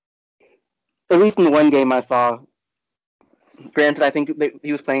 at least in the one game I saw, granted, I think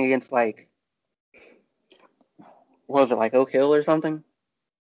he was playing against like, what was it, like Oak Hill or something?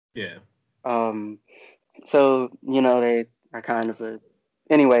 Yeah. So they are kind of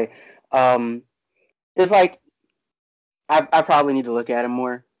anyway. It's like I probably need to look at him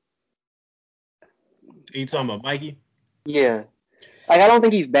more. Are you talking about Mikey? Yeah. Like, I don't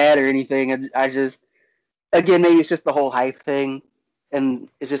think he's bad or anything. I just, again, maybe it's just the whole hype thing. And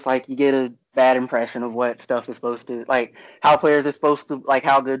it's just like you get a bad impression of what stuff is supposed to, like, how players are supposed to, like,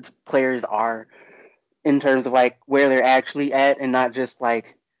 how good players are in terms of, like, where they're actually at and not just,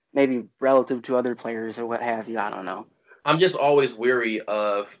 like, maybe relative to other players or what have you. I don't know. I'm just always weary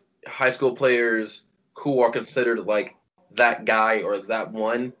of high school players who are considered, like, that guy or that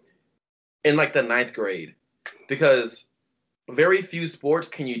one in like the 9th grade, because very few sports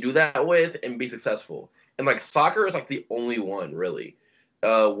can you do that with and be successful. And like soccer is like the only one really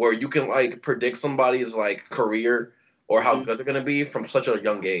where you can like predict somebody's like career or how good they're going to be from such a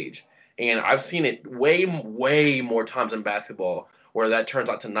young age. And I've seen it way more times in basketball where that turns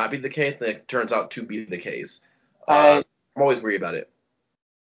out to not be the case than it turns out to be the case. I'm always worried about it.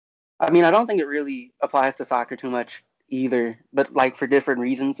 I mean, I don't think it really applies to soccer too much either, but like for different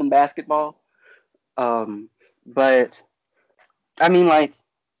reasons in basketball. But I mean, like,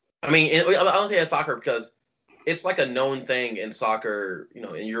 I don't say soccer because it's like a known thing in soccer,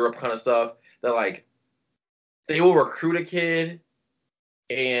 in Europe kind of stuff, that like they will recruit a kid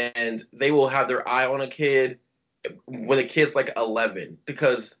and they will have their eye on a kid when the kid's like 11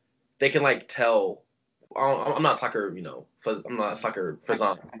 because they can like tell. I'm not soccer, I'm not a soccer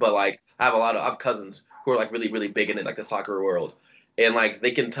fazan, but like I have cousins who are like really, really big in it, like the soccer world. And like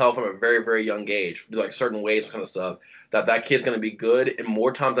they can tell from a very, very young age, like certain ways kind of stuff, that kid's gonna be good. And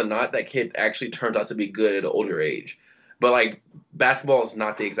more times than not, that kid actually turns out to be good at an older age. But like basketball is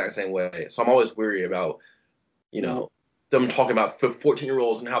not the exact same way. So I'm always weary about, them talking about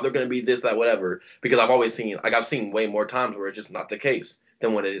 14-year-olds and how they're gonna be this, that, whatever. Because I've seen way more times where it's just not the case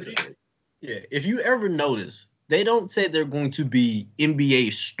than when it is. Yeah, if you ever notice, they don't say they're going to be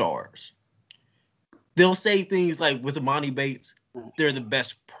NBA stars. They'll say things like with Emoni Bates, they're the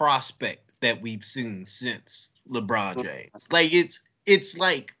best prospect that we've seen since LeBron James. Like it's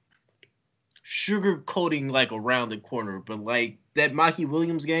like sugarcoating like around the corner, but like that Mikey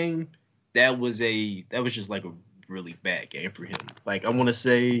Williams game, that was just like a really bad game for him. Like I want to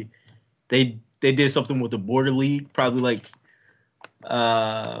say they did something with the Border League, probably like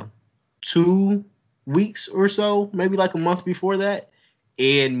 2 weeks or so, maybe like a month before that,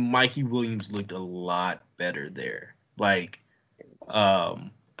 and Mikey Williams looked a lot better there. Like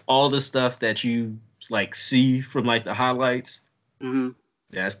all the stuff that you like see from like the highlights,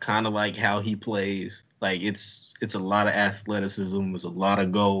 that's kind of like how he plays. Like it's a lot of athleticism, it's a lot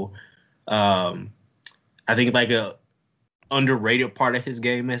of go. I think like a underrated part of his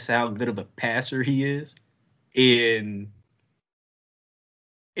game is how good of a passer he is, and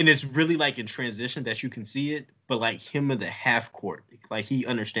it's really like in transition that you can see it, but like him in the half court, like he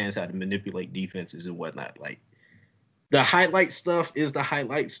understands how to manipulate defenses and whatnot. Like the highlight stuff is the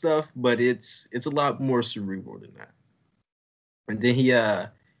highlight stuff, but it's a lot more cerebral than that. And then he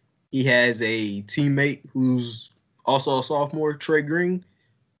has a teammate who's also a sophomore, Trey Green.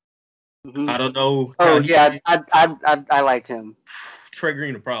 I don't know. Oh yeah, I liked him. Trey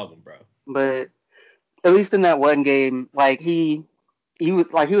Green, a problem, bro. But at least in that one game, like he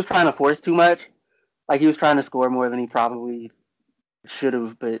was trying to force too much. Like he was trying to score more than he probably should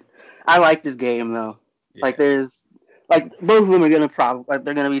have. But I like this game though. Yeah. Like there's like both of them are gonna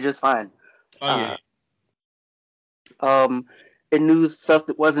they're gonna be just fine. Oh yeah. In news stuff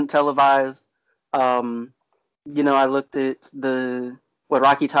that wasn't televised, I looked at the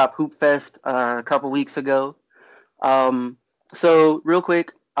Rocky Top Hoop Fest a couple weeks ago. So real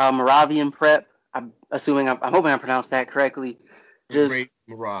quick, Moravian Prep. I'm hoping I pronounced that correctly. Just great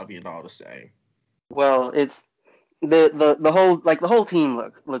Moravian, all the same. Well, it's the whole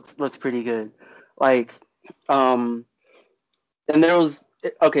team looks pretty good. Like, and there was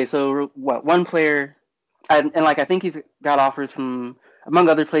so one player, I think he's got offers from among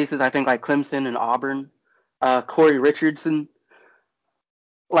other places. I think like Clemson and Auburn. Corey Richardson.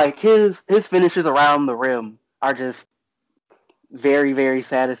 Like his finishes around the rim are just very, very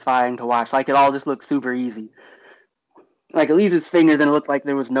satisfying to watch. Like it all just looks super easy. Like it leaves his fingers and it looks like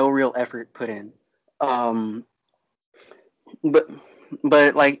there was no real effort put in.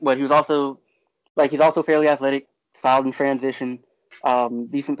 But like what he was also he's also fairly athletic, solid in transition,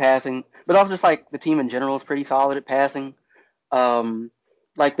 decent passing, but also just like the team in general is pretty solid at passing.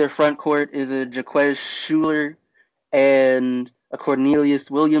 Like their front court is a Jaquez Schuler and a Cornelius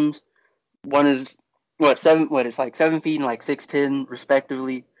Williams. One is 7 feet and like 6'10"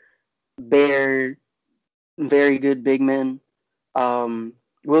 respectively. They're very good big men.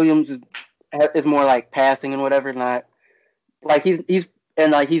 Williams is more like passing and whatever, not like he's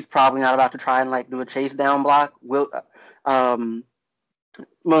probably not about to try and like do a chase down block.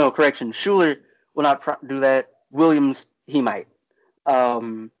 Schuler will not do that. Williams, he might.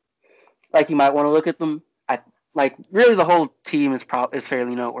 Like you might want to look at them. Really the whole team is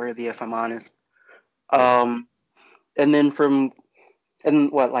fairly noteworthy if I'm honest. And then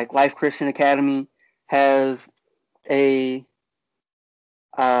Life Christian Academy has a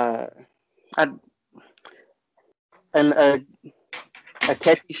Akechi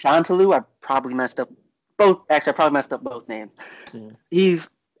Shantalu. I probably messed up both names. Yeah.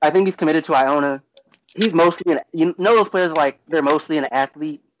 I think he's committed to Iona. He's mostly those players they're mostly an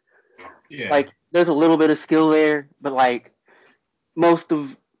athlete. Yeah. Like there's a little bit of skill there, but like most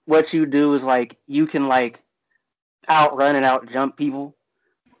of what you do is like you can like outrun and out jump people.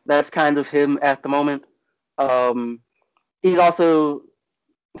 That's kind of him at the moment. He's also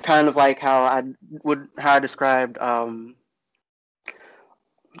kind of like how I described Lawson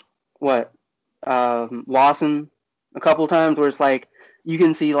a couple of times, where it's like you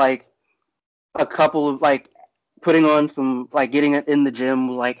can see like a couple of like putting on some like getting it in the gym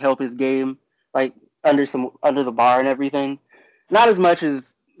will like help his game like under the bar and everything. Not as much as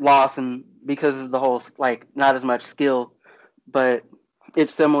Lawson because of the whole like not as much skill, but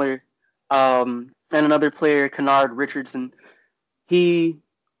it's similar. And another player, Kennard Richardson, his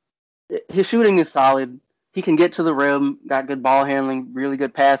shooting is solid. He can get to the rim, got good ball handling, really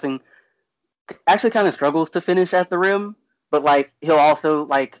good passing. Actually kind of struggles to finish at the rim, but like he'll also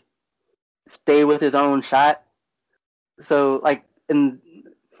like stay with his own shot. So like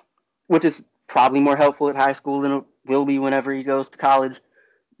which is probably more helpful at high school than it will be whenever he goes to college,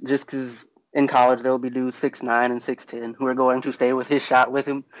 just because in college there will be dudes 6'9" and 6'10" who are going to stay with his shot with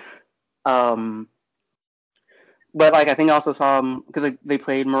him. But like I think I also saw him because they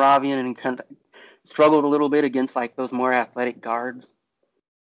played Moravian and he kind of struggled a little bit against like those more athletic guards.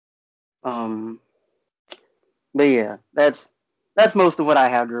 But yeah, that's most of what I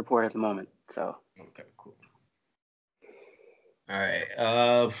have to report at the moment. So okay, cool. All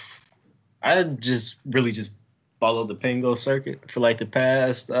right. I just followed the Pango circuit for like the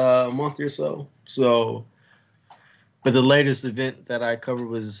past month or so. So, but the latest event that I covered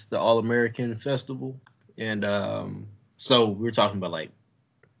was the All American Festival, and so we were talking about like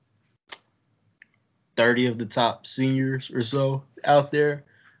 30 of the top seniors or so out there.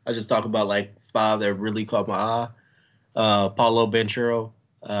 I just talk about like 5 that really caught my eye. Paulo Banchero,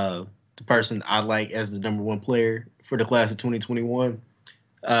 the person I like as the number 1 player for the class of 2021.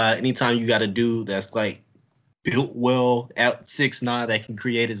 Anytime you got a dude that's like built well at 6'9" that can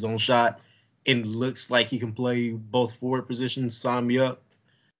create his own shot and looks like he can play both forward positions, sign me up.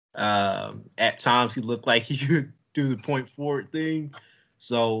 At times he looked like he could do the point forward thing,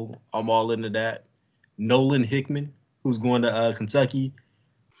 so I'm all into that. Nolan Hickman, who's going to Kentucky.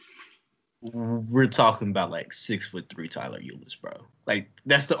 We're talking about like 6'3" Tyler Ulis, bro. Like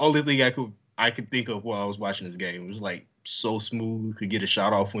that's the only thing I could think of while I was watching this game. It was like so smooth, could get a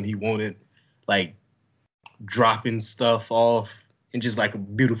shot off when he wanted, like dropping stuff off, and just like a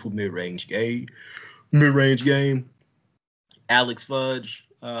beautiful mid-range game. Alex Fudge,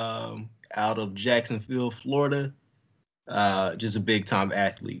 out of Jacksonville, Florida, just a big time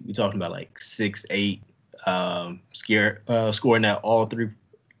athlete. We're talking about like 6'8", scoring at all 3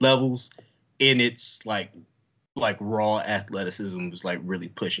 levels, and it's like raw athleticism is like really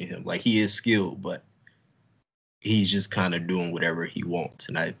pushing him. Like he is skilled, but he's just kind of doing whatever he wants,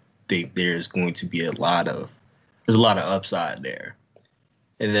 and I think there's going to be a lot of upside there.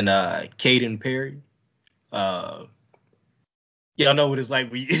 And then Caden Perry, y'all know what it's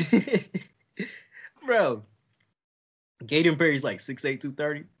like when you bro. Caden Perry's like 6'8",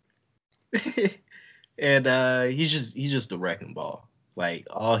 230. And he's just a wrecking ball. Like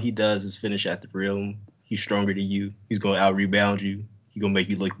all he does is finish at the rim. He's stronger than you. He's gonna out rebound you. He's gonna make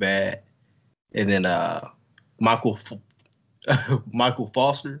you look bad. And then Michael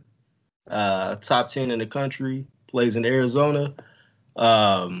Foster, top 10 in the country, plays in Arizona.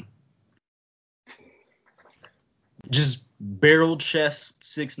 Just barrel chest,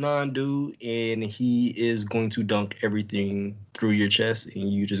 6'9" dude, and he is going to dunk everything through your chest,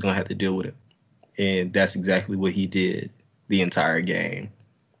 and you're just gonna have to deal with it. And that's exactly what he did the entire game.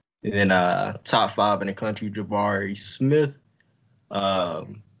 And then top 5 in the country, Jabari Smith.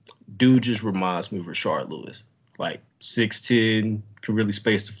 Dude just reminds me of Rashard Lewis. Like 6'10", can really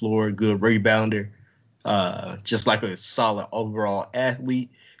space the floor, good rebounder. Just like a solid overall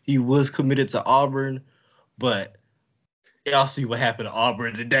athlete. He was committed to Auburn, but y'all see what happened to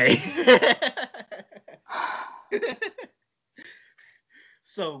Auburn today.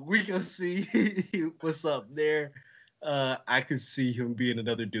 So we gonna see what's up there. I could see him being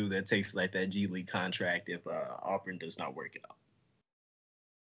another dude that takes like that G League contract if Auburn does not work it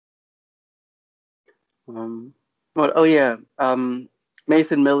out.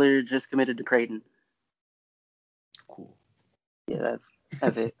 Mason Miller just committed to Creighton. Cool. Yeah,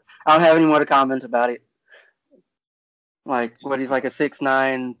 that's it. I don't have any more to comment about it. Like, he's like a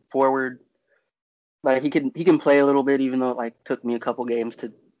 6'9" forward. Like he can play a little bit, even though it like took me a couple games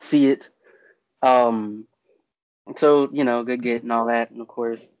to see it. So good get and all that, and of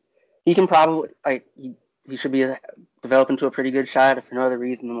course he can probably he should be develop into a pretty good shot if for no other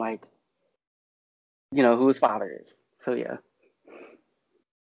reason than like who his father is. So yeah.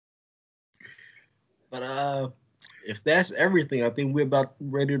 But if that's everything, I think we're about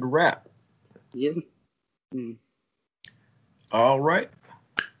ready to wrap. Yeah. Mm. All right.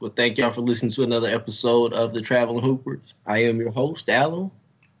 Well, thank y'all for listening to another episode of the Traveling Hoopers. I am your host, Alan,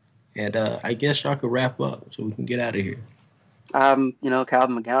 and I guess y'all could wrap up so we can get out of here. Calvin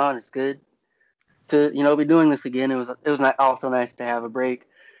McGowan, it's good to be doing this again. It was also nice to have a break.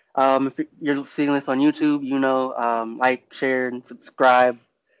 If you're seeing this on YouTube, like, share, and subscribe.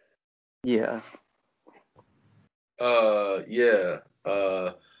 Yeah. I'm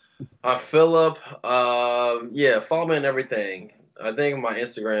Philip. Follow me on everything. I think my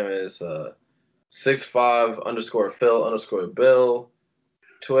Instagram is 65_Phil_Bill.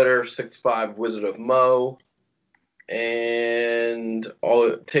 Twitter 65 Wizard of Mo. And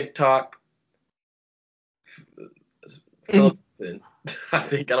all TikTok. Philip.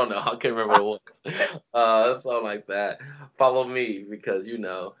 I don't know. I can't remember what it was. Something like that. Follow me because and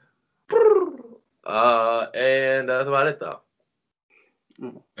that's about it though.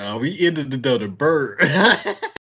 We ended the bird.